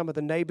well as some of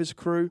the Neighbours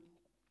crew.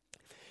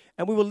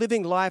 And we were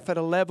living life at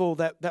a level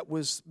that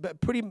was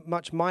pretty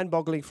much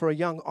mind-boggling for a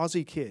young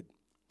Aussie kid.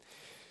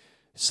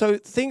 So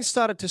things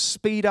started to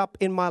speed up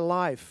in my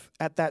life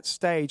at that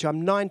stage.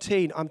 I'm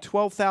 19. I'm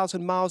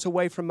 12,000 miles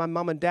away from my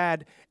mum and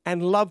dad,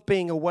 and love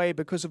being away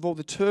because of all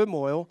the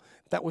turmoil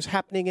that was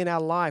happening in our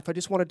life. I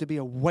just wanted to be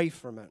away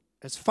from it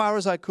as far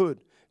as I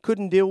could.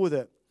 Couldn't deal with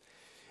it.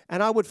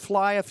 And I would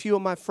fly a few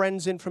of my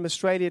friends in from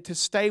Australia to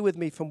stay with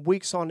me from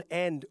weeks on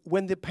end.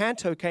 When the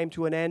Panto came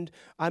to an end,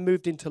 I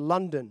moved into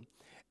London.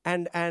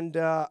 And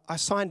I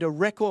signed a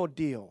record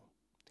deal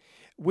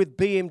with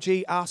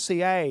BMG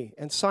RCA,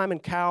 and Simon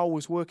Cowell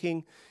was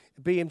working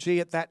at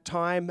BMG at that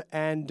time,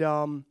 and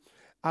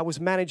I was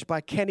managed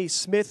by Kenny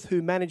Smith,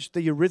 who managed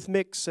the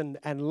Eurythmics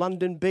and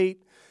London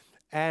Beat,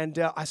 and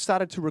I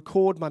started to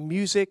record my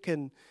music,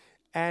 and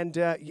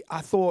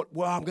I thought,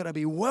 well, I'm going to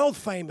be world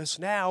famous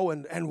now,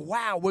 and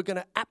wow, we're going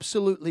to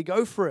absolutely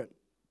go for it.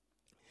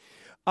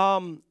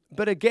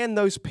 But again,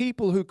 those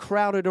people who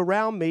crowded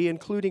around me,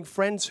 including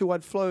friends who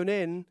I'd flown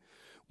in,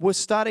 were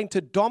starting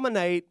to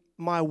dominate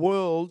my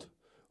world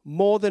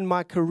more than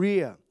my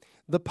career.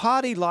 The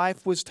party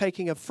life was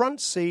taking a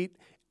front seat,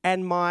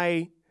 and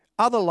my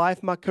other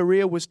life, my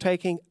career, was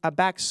taking a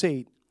back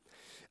seat.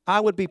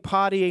 I would be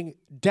partying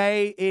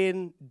day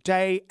in,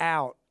 day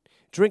out,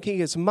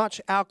 drinking as much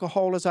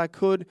alcohol as I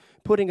could,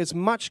 putting as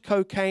much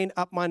cocaine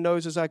up my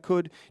nose as I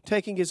could,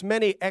 taking as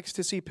many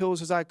ecstasy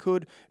pills as I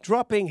could,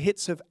 dropping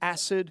hits of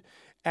acid,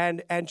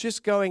 and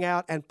just going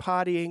out and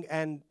partying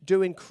and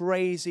doing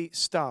crazy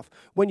stuff.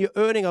 When you're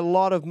earning a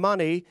lot of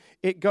money,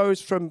 it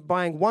goes from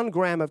buying 1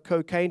 gram of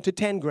cocaine to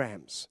 10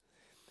 grams.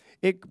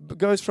 It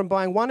goes from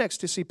buying 1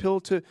 ecstasy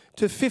pill to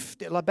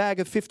 50, a bag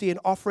of 50, and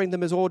offering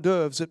them as hors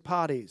d'oeuvres at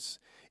parties.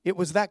 It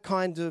was that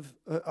kind of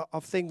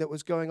thing that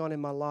was going on in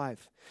my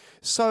life.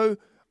 So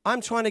I'm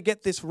trying to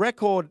get this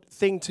record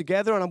thing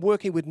together, and I'm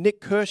working with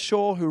Nick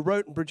Kershaw, who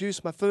wrote and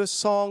produced my first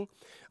song.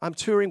 I'm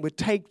touring with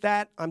Take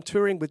That. I'm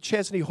touring with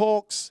Chesney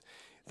Hawkes,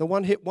 the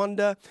one-hit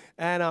wonder,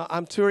 and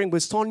I'm touring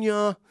with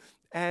Sonia.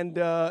 And,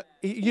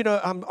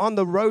 I'm on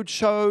the road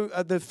show,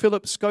 the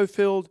Philip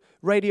Schofield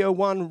Radio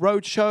 1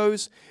 road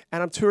shows,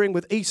 and I'm touring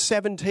with East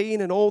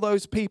 17 and all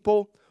those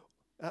people.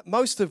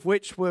 Most of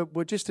which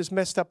were just as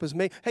messed up as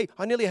me. Hey,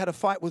 I nearly had a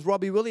fight with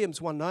Robbie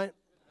Williams one night.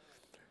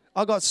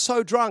 I got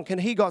so drunk,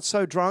 and he got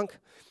so drunk,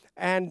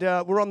 and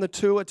we're on the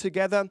tour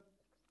together,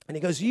 and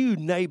he goes, you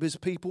Neighbours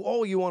people,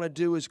 all you want to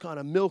do is kind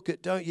of milk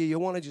it, don't you? You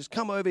want to just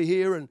come over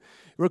here and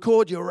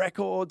record your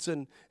records,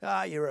 and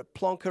you're a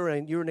plonker,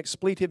 and you're an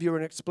expletive.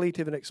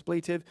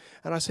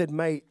 And I said,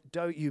 mate,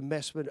 don't you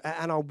mess with it.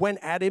 And I went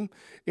at him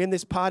in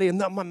this party,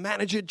 and then my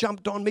manager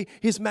jumped on me.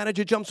 His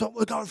manager jumps up.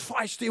 We're going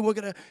feisty. We're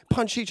going to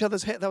punch each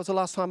other's head. That was the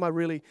last time I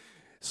really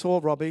saw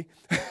Robbie.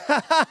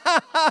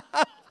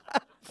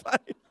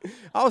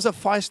 I was a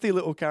feisty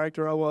little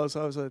character. I was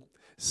a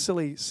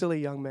silly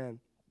young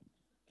man.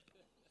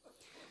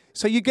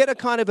 So you get a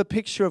kind of a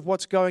picture of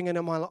what's going on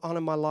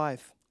in my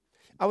life.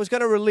 I was going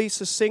to release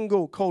a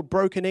single called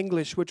Broken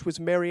English, which was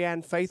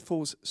Marianne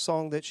Faithfull's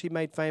song that she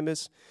made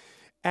famous.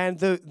 And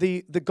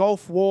the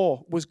Gulf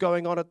War was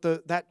going on at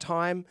that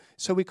time,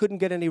 so we couldn't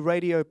get any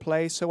radio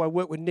play. So I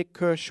worked with Nick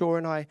Kershaw,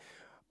 and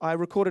I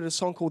recorded a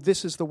song called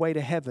This Is the Way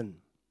to Heaven.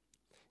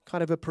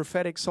 Kind of a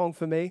prophetic song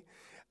for me.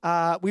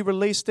 We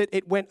released it.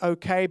 It went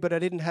okay, but I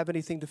didn't have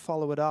anything to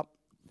follow it up.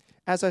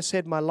 As I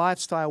said, my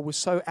lifestyle was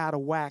so out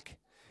of whack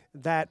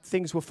that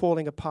things were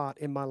falling apart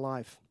in my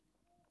life.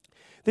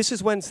 This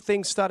is when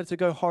things started to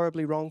go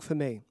horribly wrong for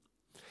me.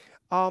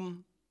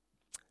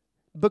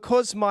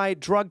 Because my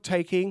drug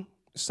taking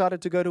started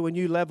to go to a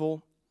new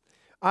level,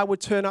 I would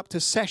turn up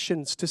to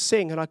sessions to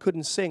sing, and I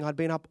couldn't sing. I'd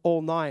been up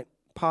all night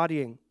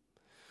partying.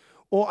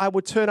 Or I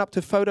would turn up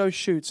to photo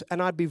shoots,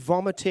 and I'd be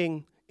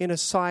vomiting in a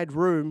side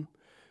room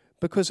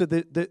because of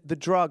the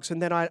drugs. And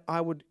then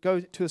I would go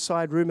to a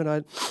side room and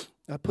I'd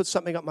put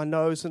something up my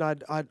nose and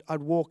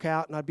I'd walk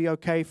out and I'd be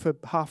okay for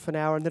half an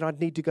hour, and then I'd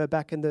need to go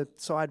back in the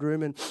side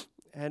room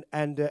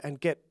and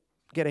get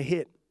a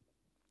hit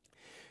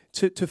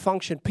to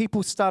function.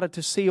 People started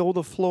to see all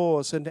the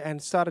flaws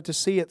and started to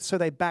see it, so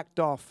they backed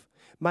off.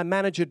 My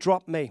manager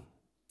dropped me.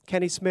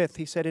 Kenny Smith,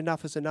 he said,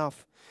 enough is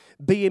enough.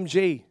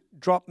 BMG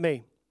dropped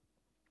me.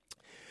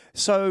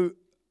 So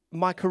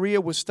my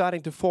career was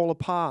starting to fall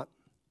apart.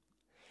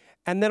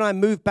 And then I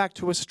moved back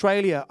to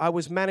Australia. I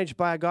was managed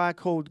by a guy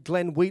called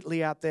Glenn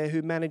Wheatley out there,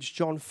 who managed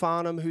John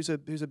Farnham, who's a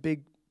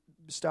big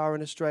star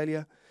in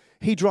Australia.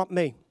 He dropped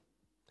me.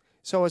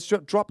 So I was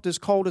dropped as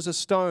cold as a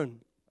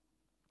stone.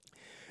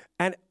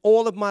 And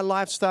all of my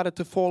life started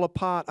to fall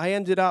apart. I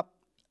ended up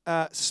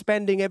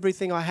spending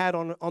everything I had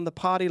on the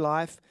party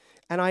life,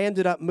 and I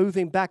ended up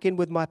moving back in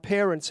with my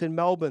parents in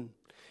Melbourne.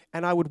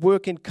 And I would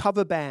work in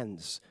cover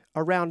bands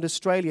around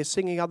Australia,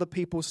 singing other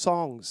people's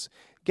songs,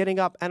 getting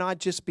up, and I'd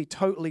just be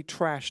totally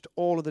trashed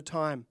all of the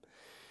time.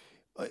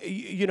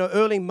 You know,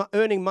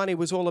 earning money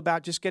was all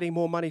about just getting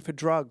more money for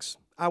drugs.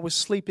 I was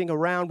sleeping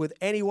around with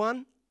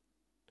anyone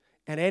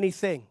and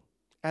anything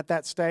at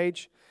that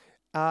stage,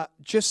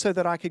 just so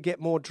that I could get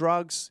more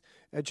drugs,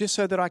 just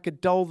so that I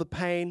could dull the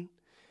pain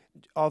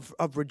of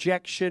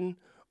rejection,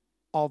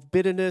 of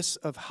bitterness,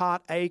 of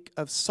heartache,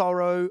 of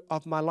sorrow,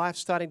 of my life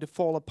starting to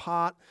fall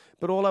apart.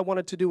 But all I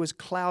wanted to do was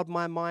cloud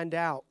my mind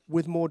out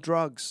with more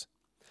drugs.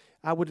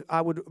 I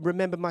would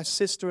remember my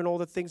sister and all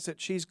the things that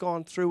she's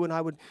gone through, and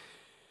I would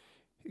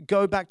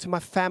go back to my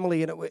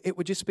family, and it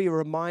would just be a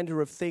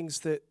reminder of things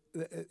that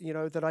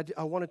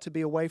I wanted to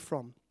be away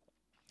from.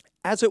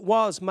 As it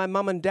was, my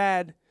mum and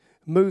dad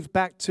moved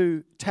back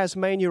to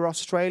Tasmania,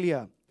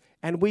 Australia,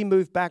 and we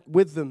moved back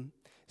with them.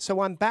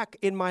 So I'm back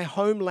in my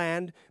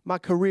homeland. My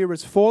career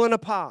has fallen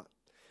apart.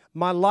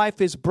 My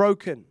life is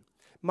broken.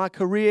 My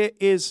career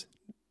is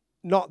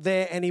not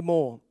there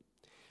anymore.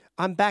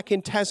 I'm back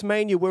in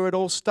Tasmania where it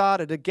all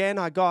started. Again,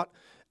 I got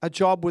a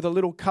job with a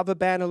little cover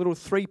band, a little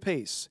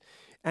three-piece.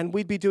 And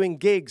we'd be doing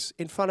gigs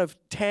in front of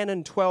 10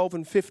 and 12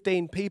 and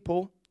 15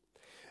 people.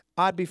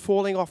 I'd be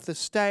falling off the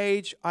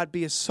stage. I'd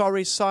be a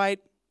sorry sight.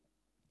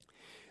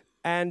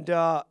 And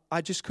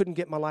I just couldn't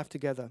get my life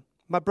together.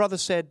 My brother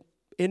said,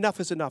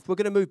 enough is enough. We're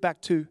going to move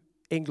back to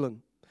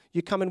England.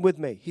 You're coming with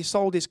me. He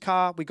sold his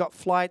car. We got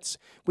flights.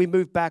 We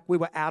moved back. We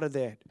were out of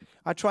there.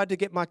 I tried to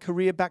get my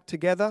career back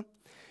together.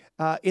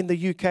 In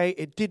the UK,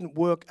 it didn't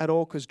work at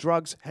all because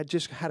drugs had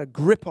just had a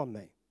grip on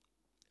me.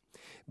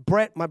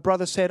 Brett, my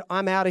brother, said,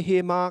 I'm out of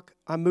here, Mark.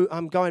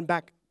 I'm going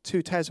back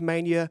to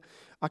Tasmania.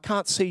 I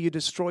can't see you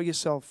destroy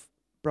yourself,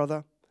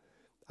 brother.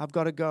 I've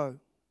got to go.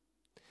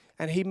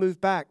 And he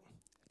moved back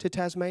to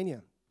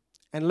Tasmania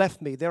and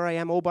left me. There I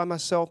am all by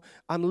myself.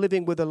 I'm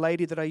living with a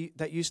lady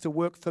that used to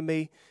work for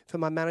me, for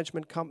my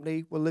management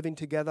company. We're living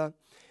together.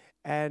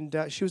 And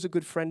she was a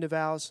good friend of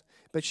ours,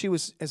 but she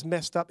was as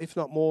messed up, if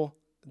not more,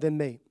 than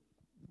me.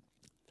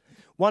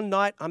 One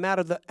night, I'm out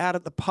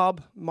at the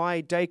pub.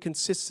 My day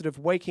consisted of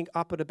waking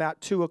up at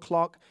about 2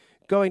 o'clock,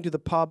 going to the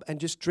pub and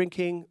just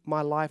drinking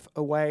my life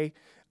away.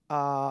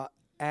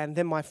 And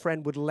then my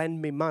friend would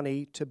lend me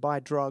money to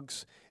buy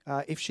drugs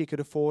if she could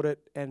afford it.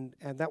 And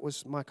that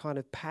was my kind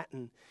of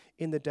pattern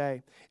in the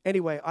day.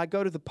 Anyway, I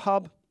go to the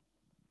pub.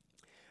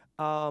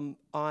 I'm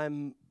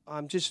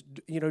just,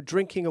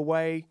 drinking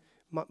away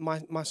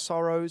my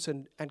sorrows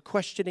and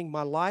questioning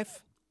my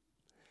life.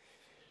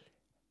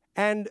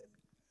 And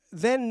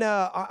then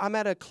I'm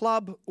at a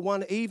club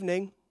one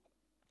evening,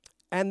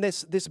 and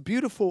this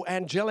beautiful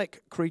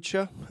angelic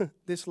creature,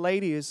 this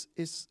lady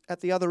is at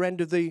the other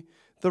end of the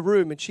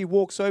room, and she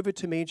walks over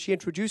to me and she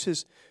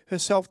introduces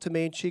herself to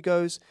me, and she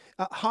goes,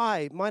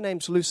 hi, my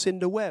name's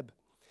Lucinda Webb.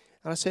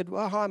 And I said,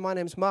 well, hi, my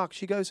name's Mark.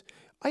 She goes,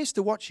 I used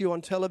to watch you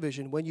on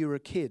television when you were a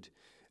kid,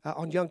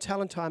 on Young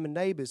Talent Time and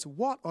Neighbours.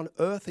 What on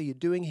earth are you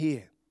doing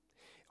here?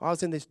 I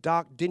was in this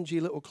dark, dingy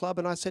little club,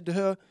 and I said to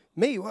her,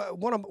 me,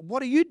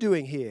 what are you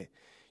doing here?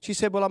 She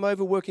said, well, I'm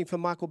over working for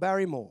Michael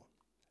Barrymore.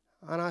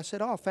 And I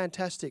said, oh,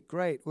 fantastic,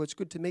 great. Well, it's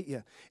good to meet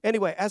you.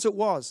 Anyway, as it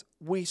was,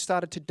 we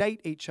started to date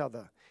each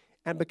other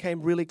and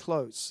became really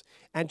close.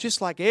 And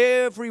just like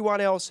everyone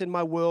else in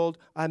my world,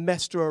 I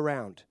messed her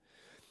around.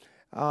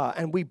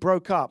 And we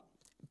broke up.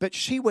 But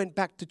she went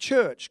back to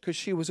church because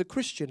she was a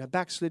Christian, a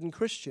backslidden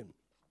Christian.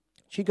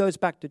 She goes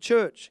back to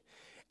church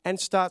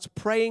and starts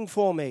praying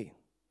for me.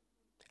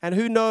 And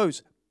who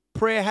knows?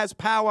 Prayer has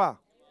power.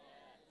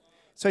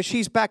 So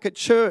she's back at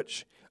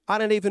church. I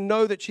don't even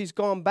know that she's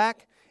gone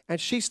back, and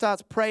she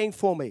starts praying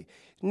for me.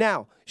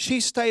 Now, she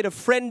stayed a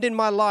friend in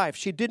my life.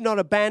 She did not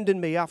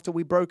abandon me after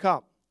we broke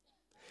up.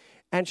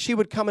 And she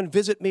would come and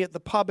visit me at the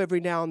pub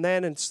every now and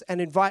then and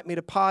invite me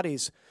to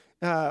parties,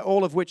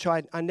 all of which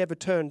I never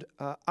turned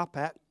up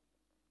at.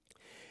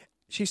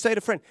 She stayed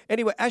a friend.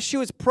 Anyway, as she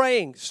was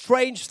praying,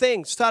 strange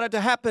things started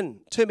to happen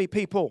to me,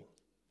 people.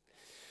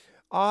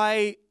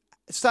 I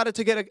started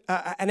to get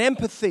an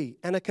empathy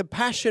and a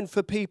compassion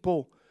for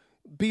people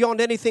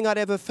beyond anything I'd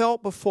ever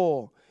felt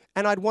before.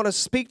 And I'd want to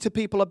speak to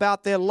people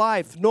about their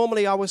life.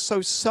 Normally, I was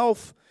so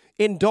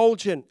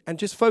indulgent and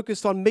just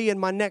focused on me and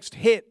my next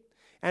hit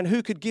and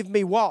who could give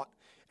me what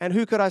and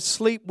who could I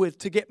sleep with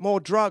to get more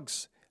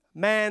drugs,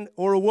 man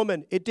or a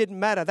woman. It didn't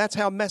matter. That's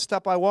how messed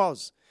up I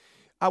was.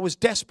 I was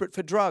desperate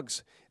for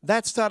drugs.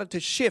 That started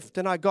to shift,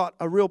 and I got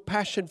a real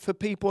passion for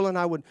people, and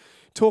I would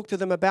talk to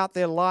them about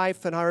their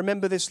life. And I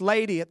remember this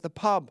lady at the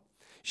pub.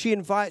 She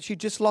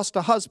just lost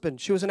a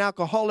husband. She was an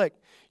alcoholic.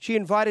 She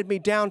invited me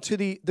down to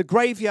the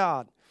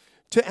graveyard.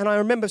 And I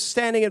remember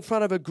standing in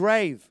front of a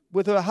grave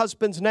with her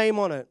husband's name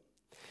on it,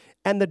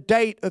 and the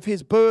date of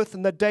his birth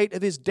and the date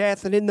of his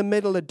death, and in the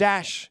middle a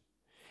dash.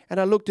 And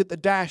I looked at the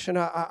dash, and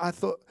I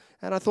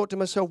thought to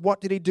myself,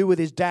 what did he do with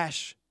his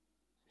dash?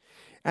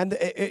 And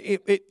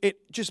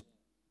it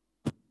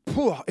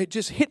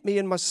just hit me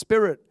in my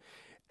spirit.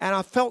 And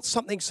I felt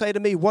something say to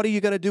me, what are you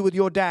going to do with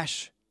your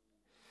dash?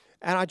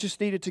 And I just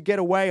needed to get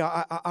away.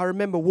 I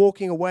remember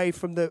walking away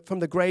from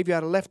the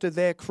graveyard. I left her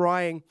there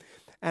crying,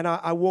 and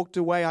I walked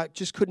away. I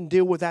just couldn't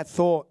deal with that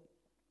thought.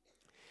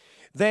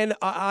 Then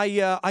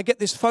I get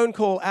this phone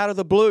call out of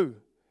the blue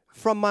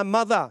from my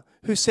mother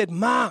who said,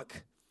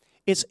 Mark,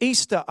 it's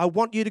Easter. I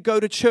want you to go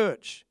to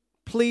church.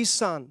 Please,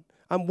 son,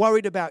 I'm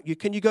worried about you.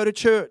 Can you go to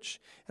church?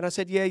 And I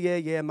said,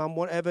 yeah, Mum,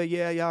 whatever.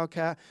 Yeah,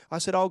 okay. I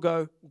said, I'll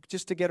go,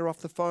 just to get her off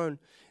the phone.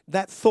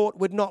 That thought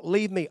would not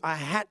leave me. I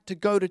had to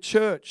go to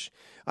church.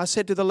 I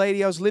said to the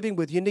lady I was living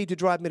with, you need to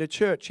drive me to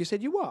church. She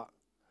said, you what?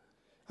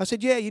 I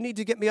said, yeah, you need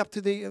to get me up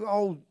to the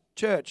old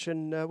church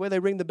and where they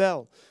ring the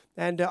bell.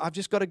 And I've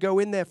just got to go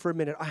in there for a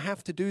minute. I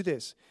have to do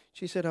this.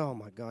 She said, oh,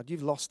 my God,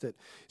 you've lost it.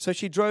 So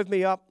she drove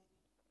me up.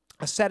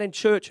 I sat in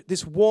church.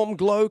 This warm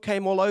glow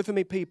came all over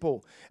me,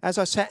 people, as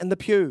I sat in the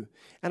pew.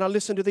 And I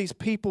listened to these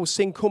people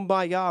sing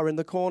Kumbaya in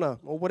the corner,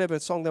 or whatever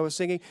song they were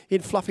singing,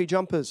 in fluffy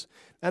jumpers.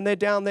 And they're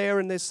down there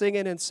and they're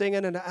singing,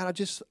 and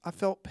I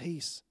felt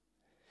peace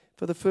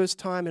for the first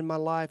time in my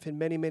life in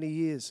many, many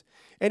years.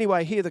 Anyway,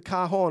 I hear the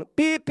car horn,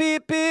 beep,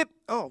 beep, beep.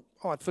 Oh,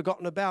 I'd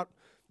forgotten about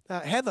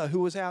Heather, who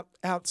was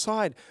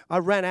outside. I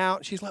ran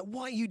out. She's like,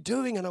 what are you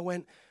doing? And I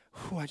went,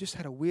 I just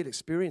had a weird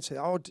experience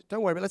here. Oh,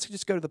 don't worry, but let's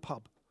just go to the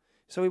pub.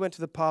 So we went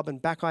to the pub,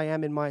 and back I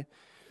am in my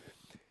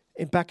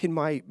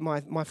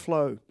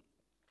flow.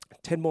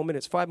 10 more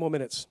minutes, 5 more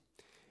minutes.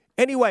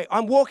 Anyway,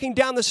 I'm walking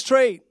down the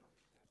street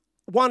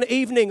one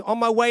evening on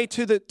my way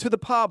to the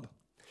pub,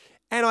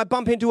 and I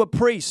bump into a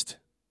priest.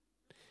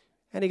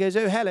 And he goes,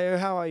 oh, hello,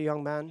 how are you,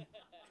 young man?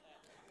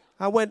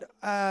 I went,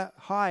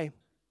 hi,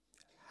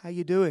 how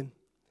you doing?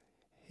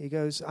 He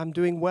goes, I'm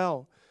doing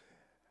well.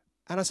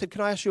 And I said, can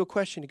I ask you a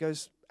question? He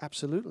goes,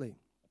 absolutely.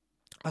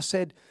 I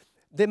said,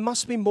 there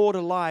must be more to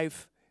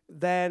life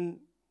than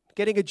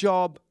getting a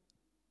job,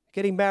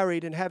 getting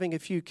married, and having a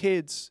few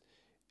kids,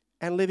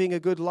 and living a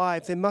good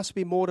life. There must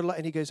be more to life.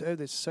 And he goes, oh,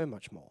 there's so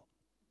much more.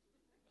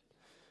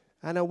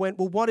 And I went,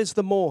 well, what is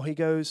the more? He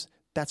goes,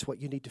 that's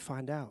what you need to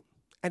find out.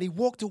 And he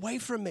walked away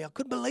from me. I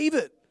couldn't believe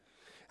it.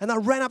 And I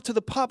ran up to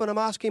the pub, and I'm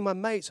asking my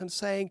mates, I'm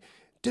saying,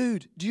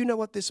 dude, do you know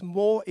what this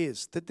more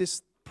is that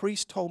this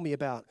priest told me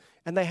about?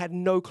 And they had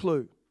no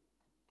clue.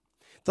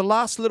 The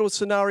last little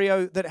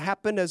scenario that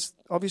happened, as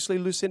obviously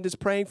Lucinda's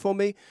praying for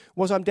me,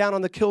 was I'm down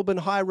on the Kilburn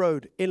High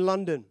Road in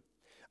London.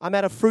 I'm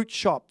at a fruit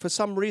shop. For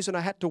some reason, I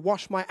had to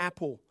wash my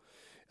apple.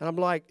 And I'm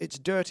like, it's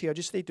dirty. I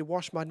just need to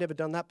wash I'd never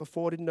done that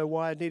before. Didn't know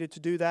why I needed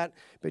to do that.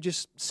 But it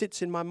just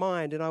sits in my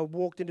mind. And I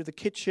walked into the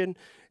kitchen,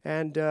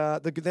 and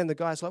then the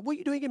guy's like, what are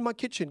you doing in my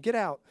kitchen? Get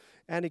out.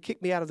 And he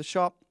kicked me out of the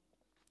shop.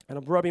 And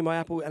I'm rubbing my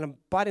apple, and I'm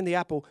biting the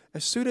apple.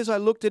 As soon as I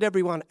looked at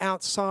everyone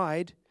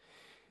outside,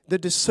 the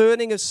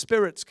discerning of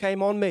spirits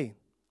came on me.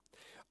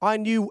 I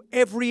knew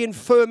every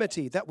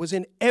infirmity that was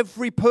in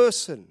every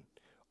person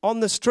on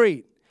the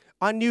street.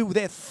 I knew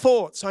their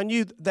thoughts. I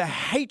knew the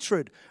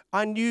hatred.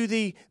 I knew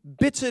the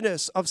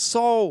bitterness of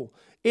soul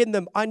in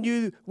them. I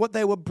knew what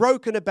they were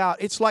broken about.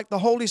 It's like the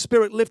Holy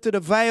Spirit lifted a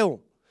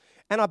veil.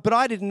 But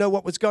I didn't know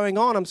what was going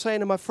on. I'm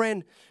saying to my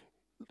friend,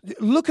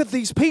 look at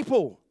these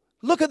people.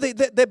 Look at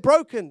they're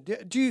broken.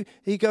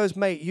 He goes,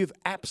 mate, you've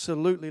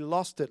absolutely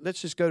lost it.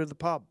 Let's just go to the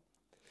pub.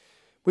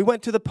 We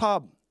went to the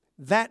pub.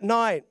 That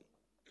night,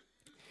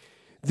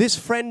 this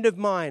friend of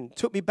mine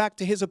took me back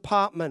to his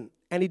apartment,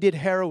 and he did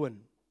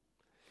heroin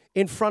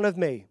in front of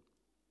me.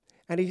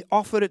 And he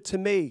offered it to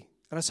me.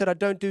 And I said, I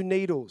don't do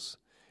needles.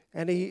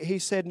 And he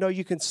said, no,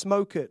 you can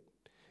smoke it.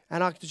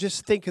 And I could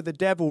just think of the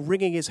devil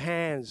wringing his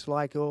hands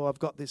like, oh, I've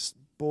got this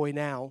boy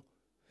now.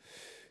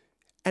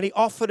 And he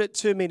offered it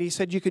to me, and he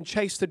said, you can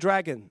chase the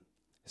dragon.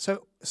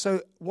 So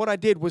what I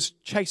did was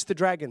chase the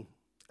dragon.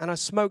 And I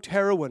smoked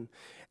heroin.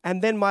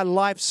 And then my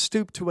life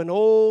stooped to an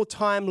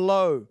all-time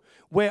low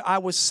where I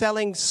was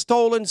selling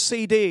stolen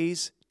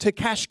CDs to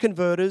cash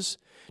converters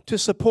to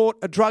support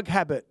a drug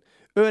habit,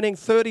 earning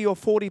 30 or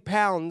 40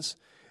 pounds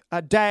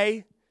a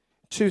day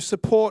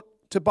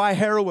to buy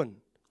heroin.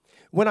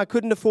 When I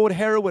couldn't afford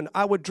heroin,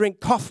 I would drink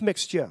cough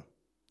mixture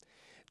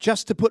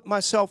just to put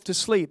myself to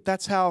sleep.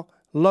 That's how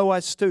low I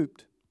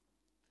stooped.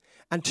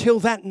 Until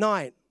that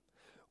night,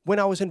 when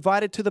I was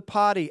invited to the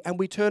party, and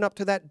we turn up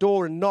to that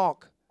door and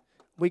knock.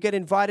 We get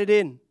invited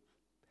in,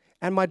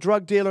 and my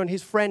drug dealer and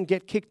his friend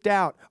get kicked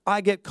out.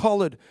 I get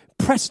collared,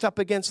 pressed up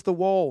against the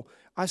wall.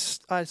 I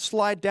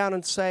slide down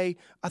and say,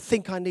 I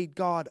think I need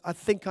God. I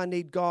think I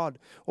need God.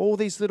 All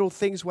these little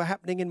things were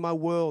happening in my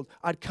world.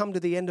 I'd come to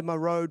the end of my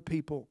road,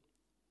 people,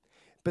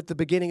 but the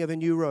beginning of a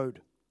new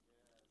road.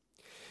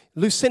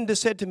 Lucinda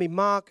said to me,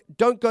 Mark,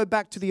 don't go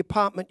back to the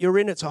apartment you're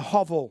in. It's a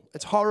hovel.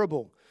 It's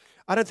horrible.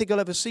 I don't think I'll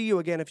ever see you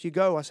again if you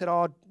go. I said,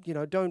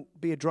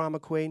 don't be a drama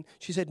queen.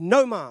 She said,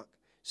 no, Mark,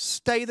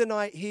 stay the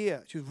night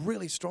here. She was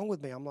really strong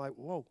with me. I'm like,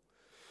 whoa.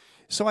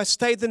 So I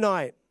stayed the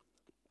night.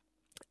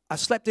 I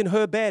slept in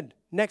her bed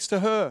next to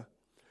her.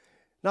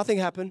 Nothing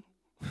happened.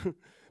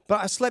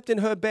 But I slept in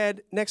her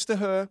bed next to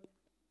her.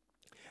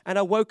 And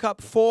I woke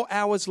up 4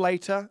 hours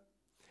later,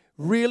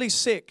 really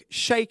sick,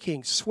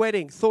 shaking,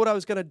 sweating, thought I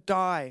was going to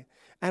die.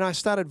 And I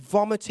started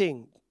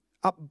vomiting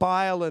up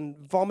bile and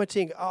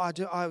vomiting. I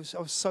was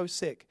so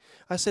sick.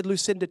 I said,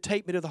 Lucinda,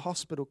 take me to the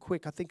hospital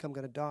quick. I think I'm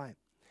going to die.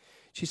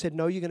 She said,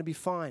 no, you're going to be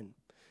fine.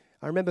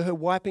 I remember her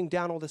wiping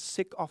down all the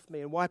sick off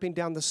me and wiping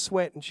down the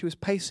sweat. And she was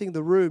pacing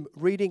the room,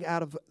 reading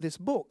out of this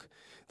book.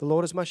 The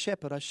Lord is my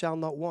shepherd, I shall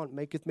not want.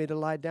 Maketh me to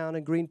lie down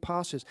in green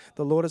pastures.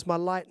 The Lord is my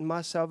light and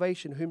my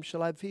salvation. Whom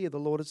shall I fear? The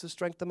Lord is the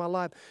strength of my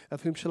life.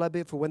 Of whom shall I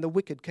be? For when the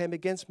wicked came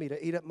against me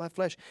to eat up my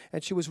flesh.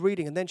 And she was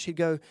reading. And then she'd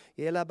go,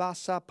 and I'm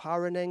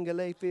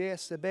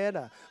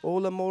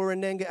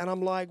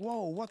like,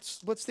 whoa,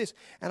 what's this?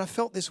 And I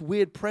felt this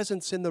weird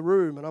presence in the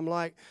room. And I'm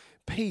like,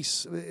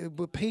 peace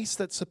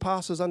that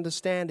surpasses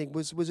understanding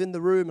was in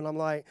the room. And I'm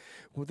like,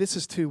 well, this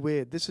is too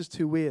weird. This is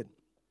too weird.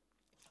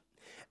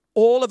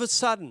 All of a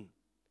sudden,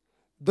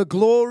 the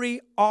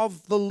glory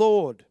of the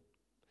Lord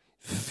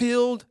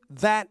filled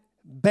that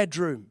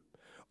bedroom.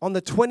 On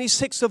the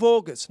 26th of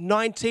August,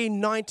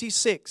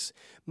 1996,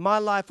 my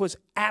life was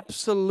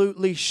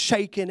absolutely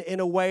shaken in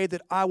a way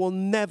that I will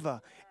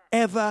never,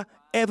 ever,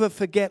 ever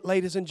forget,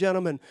 ladies and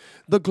gentlemen.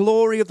 The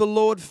glory of the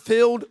Lord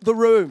filled the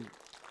room.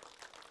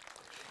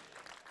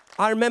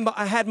 I remember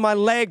I had my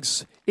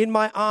legs in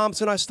my arms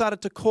and I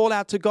started to call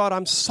out to God,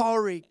 I'm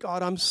sorry,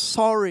 God, I'm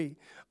sorry.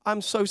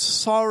 I'm so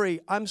sorry.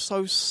 I'm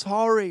so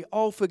sorry.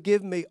 Oh,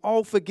 forgive me.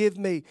 Oh, forgive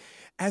me.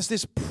 As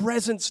this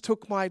presence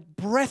took my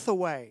breath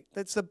away.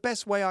 That's the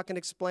best way I can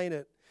explain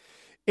it.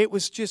 It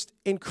was just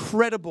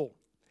incredible.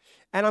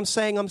 And I'm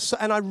saying,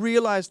 and I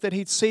realized that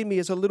he'd seen me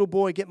as a little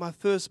boy get my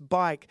first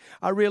bike.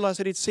 I realized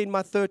that he'd seen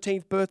my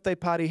 13th birthday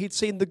party. He'd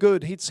seen the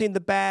good. He'd seen the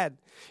bad.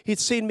 He'd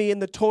seen me in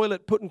the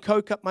toilet putting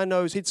Coke up my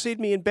nose. He'd seen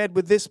me in bed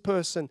with this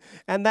person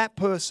and that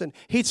person.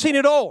 He'd seen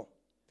it all.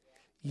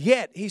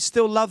 Yet he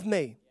still loved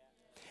me.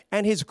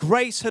 And his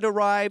grace had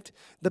arrived.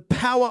 The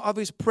power of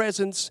his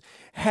presence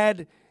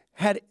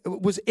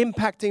was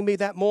impacting me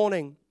that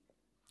morning,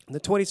 the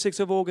 26th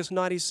of August,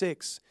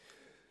 96.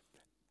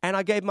 And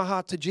I gave my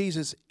heart to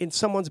Jesus in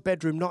someone's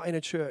bedroom, not in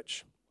a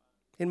church.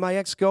 In my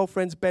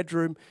ex-girlfriend's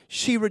bedroom,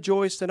 she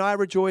rejoiced and I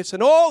rejoiced,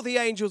 and all the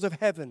angels of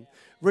heaven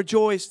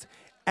rejoiced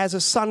as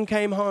a son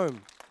came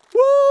home.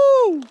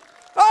 Woo!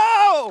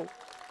 Oh!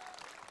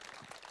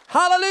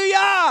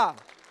 Hallelujah!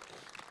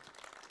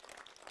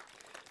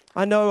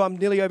 I know I'm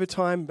nearly over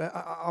time, but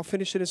I'll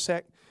finish in a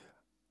sec.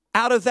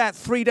 Out of that,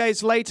 3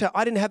 days later,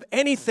 I didn't have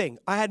anything.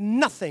 I had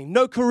nothing,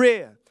 no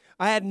career.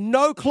 I had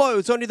no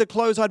clothes, only the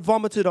clothes I'd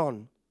vomited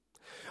on.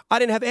 I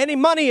didn't have any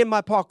money in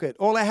my pocket.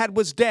 All I had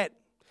was debt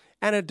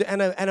and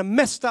a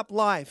messed up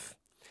life.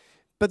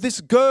 But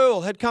this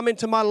girl had come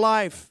into my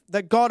life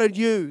that God had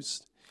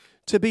used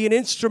to be an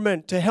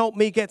instrument to help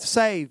me get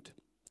saved,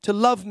 to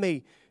love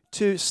me,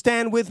 to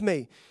stand with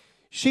me.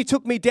 She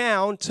took me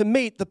down to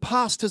meet the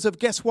pastors of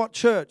guess what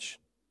church?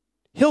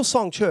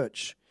 Hillsong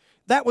Church.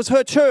 That was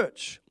her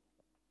church.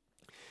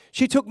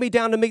 She took me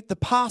down to meet the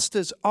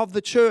pastors of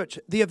the church,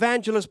 the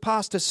evangelist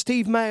pastor,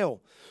 Steve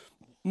Mayle,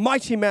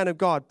 mighty man of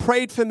God,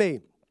 prayed for me.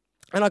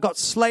 And I got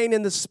slain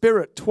in the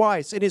spirit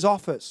twice in his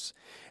office.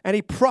 And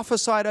he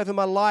prophesied over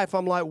my life.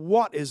 I'm like,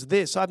 what is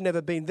this? I've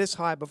never been this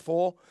high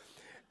before.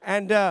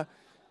 And I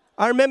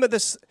remember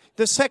this.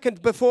 The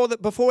second, before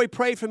he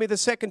prayed for me the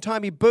second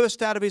time, he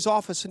burst out of his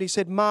office and he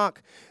said,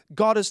 Mark,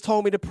 God has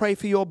told me to pray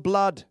for your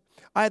blood.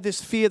 I had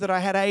this fear that I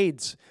had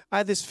AIDS. I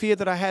had this fear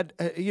that I had,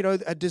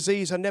 a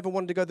disease. I never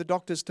wanted to go to the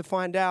doctors to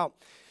find out.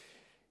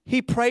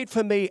 He prayed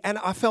for me and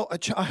I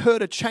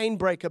heard a chain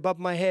break above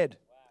my head,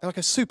 like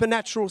a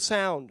supernatural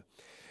sound.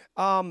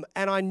 And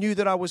I knew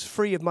that I was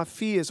free of my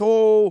fears.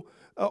 All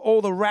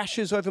the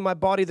rashes over my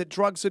body that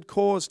drugs had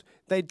caused,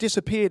 they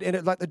disappeared in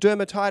it like the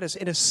dermatitis.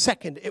 In a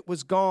second, it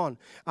was gone.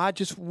 I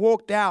just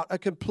walked out a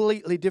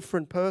completely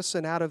different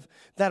person out of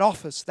that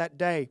office that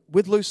day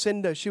with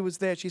Lucinda. She was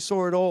there. She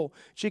saw it all.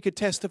 She could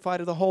testify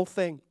to the whole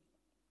thing.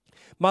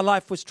 My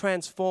life was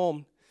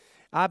transformed.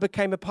 I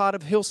became a part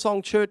of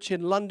Hillsong Church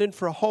in London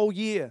for a whole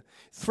year.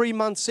 3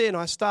 months in,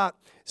 I start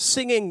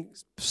singing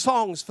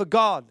songs for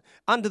God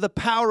under the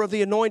power of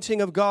the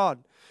anointing of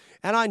God.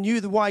 And I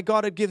knew why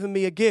God had given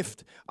me a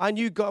gift. I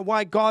knew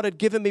why God had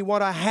given me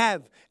what I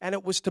have. And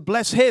it was to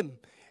bless Him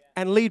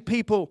and lead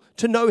people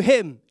to know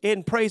Him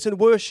in praise and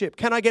worship.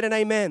 Can I get an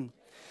amen?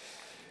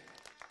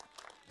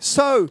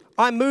 So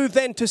I moved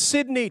then to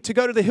Sydney to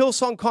go to the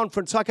Hillsong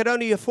conference. I could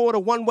only afford a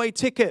one-way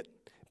ticket.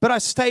 But I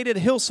stayed at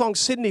Hillsong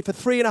Sydney for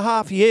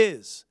 3.5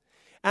 years.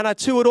 And I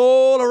toured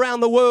all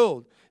around the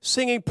world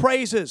singing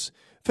praises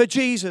for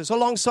Jesus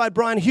alongside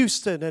Brian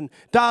Houston and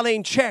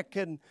Darlene Check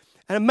and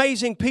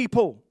amazing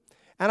people.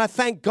 And I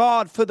thank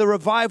God for the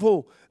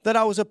revival that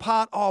I was a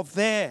part of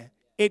there.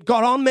 It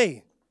got on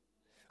me.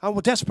 I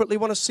will desperately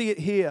want to see it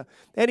here.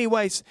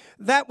 Anyways,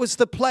 that was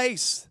the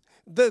place,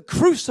 the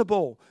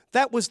crucible.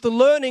 That was the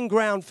learning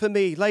ground for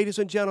me, ladies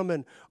and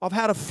gentlemen, of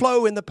how to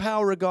flow in the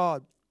power of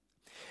God.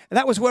 And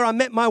that was where I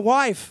met my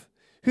wife,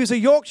 who's a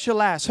Yorkshire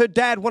lass. Her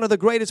dad, one of the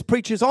greatest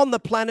preachers on the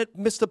planet,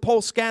 Mr.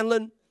 Paul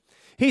Scanlon.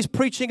 He's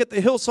preaching at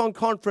the Hillsong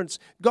Conference.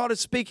 God is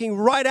speaking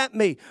right at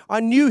me. I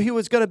knew he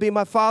was going to be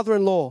my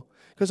father-in-law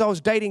because I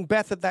was dating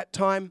Beth at that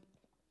time.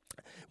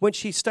 When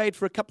she stayed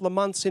for a couple of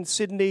months in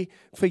Sydney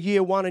for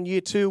year 1 and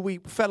year 2, we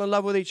fell in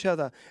love with each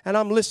other. And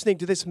I'm listening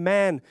to this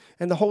man,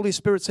 and the Holy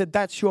Spirit said,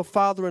 "That's your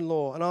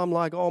father-in-law." And I'm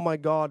like, oh my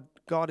God,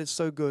 God is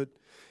so good.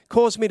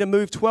 Caused me to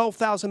move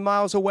 12,000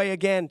 miles away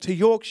again to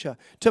Yorkshire,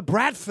 to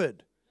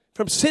Bradford,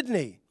 from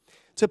Sydney,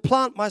 to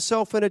plant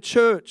myself in a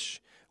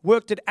church.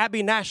 Worked at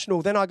Abbey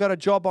National. Then I got a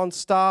job on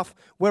staff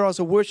where I was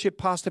a worship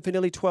pastor for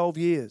nearly 12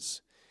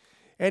 years.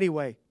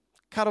 Anyway,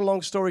 cut a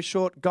long story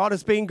short, God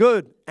has been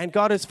good, and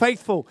God is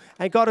faithful,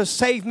 and God has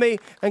saved me,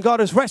 and God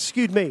has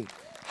rescued me.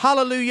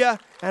 Hallelujah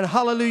and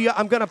hallelujah.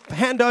 I'm going to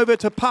hand over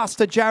to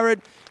Pastor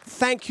Jared.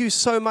 Thank you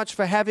so much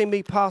for having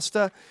me,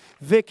 Pastor.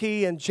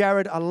 Vicky and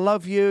Jared, I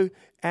love you,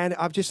 and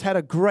I've just had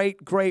a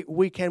great, great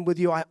weekend with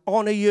you. I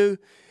honor you.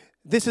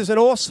 This is an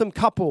awesome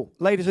couple,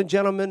 ladies and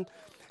gentlemen.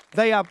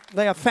 They are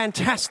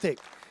fantastic,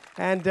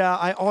 and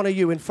I honor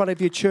you in front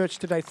of your church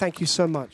today. Thank you so much.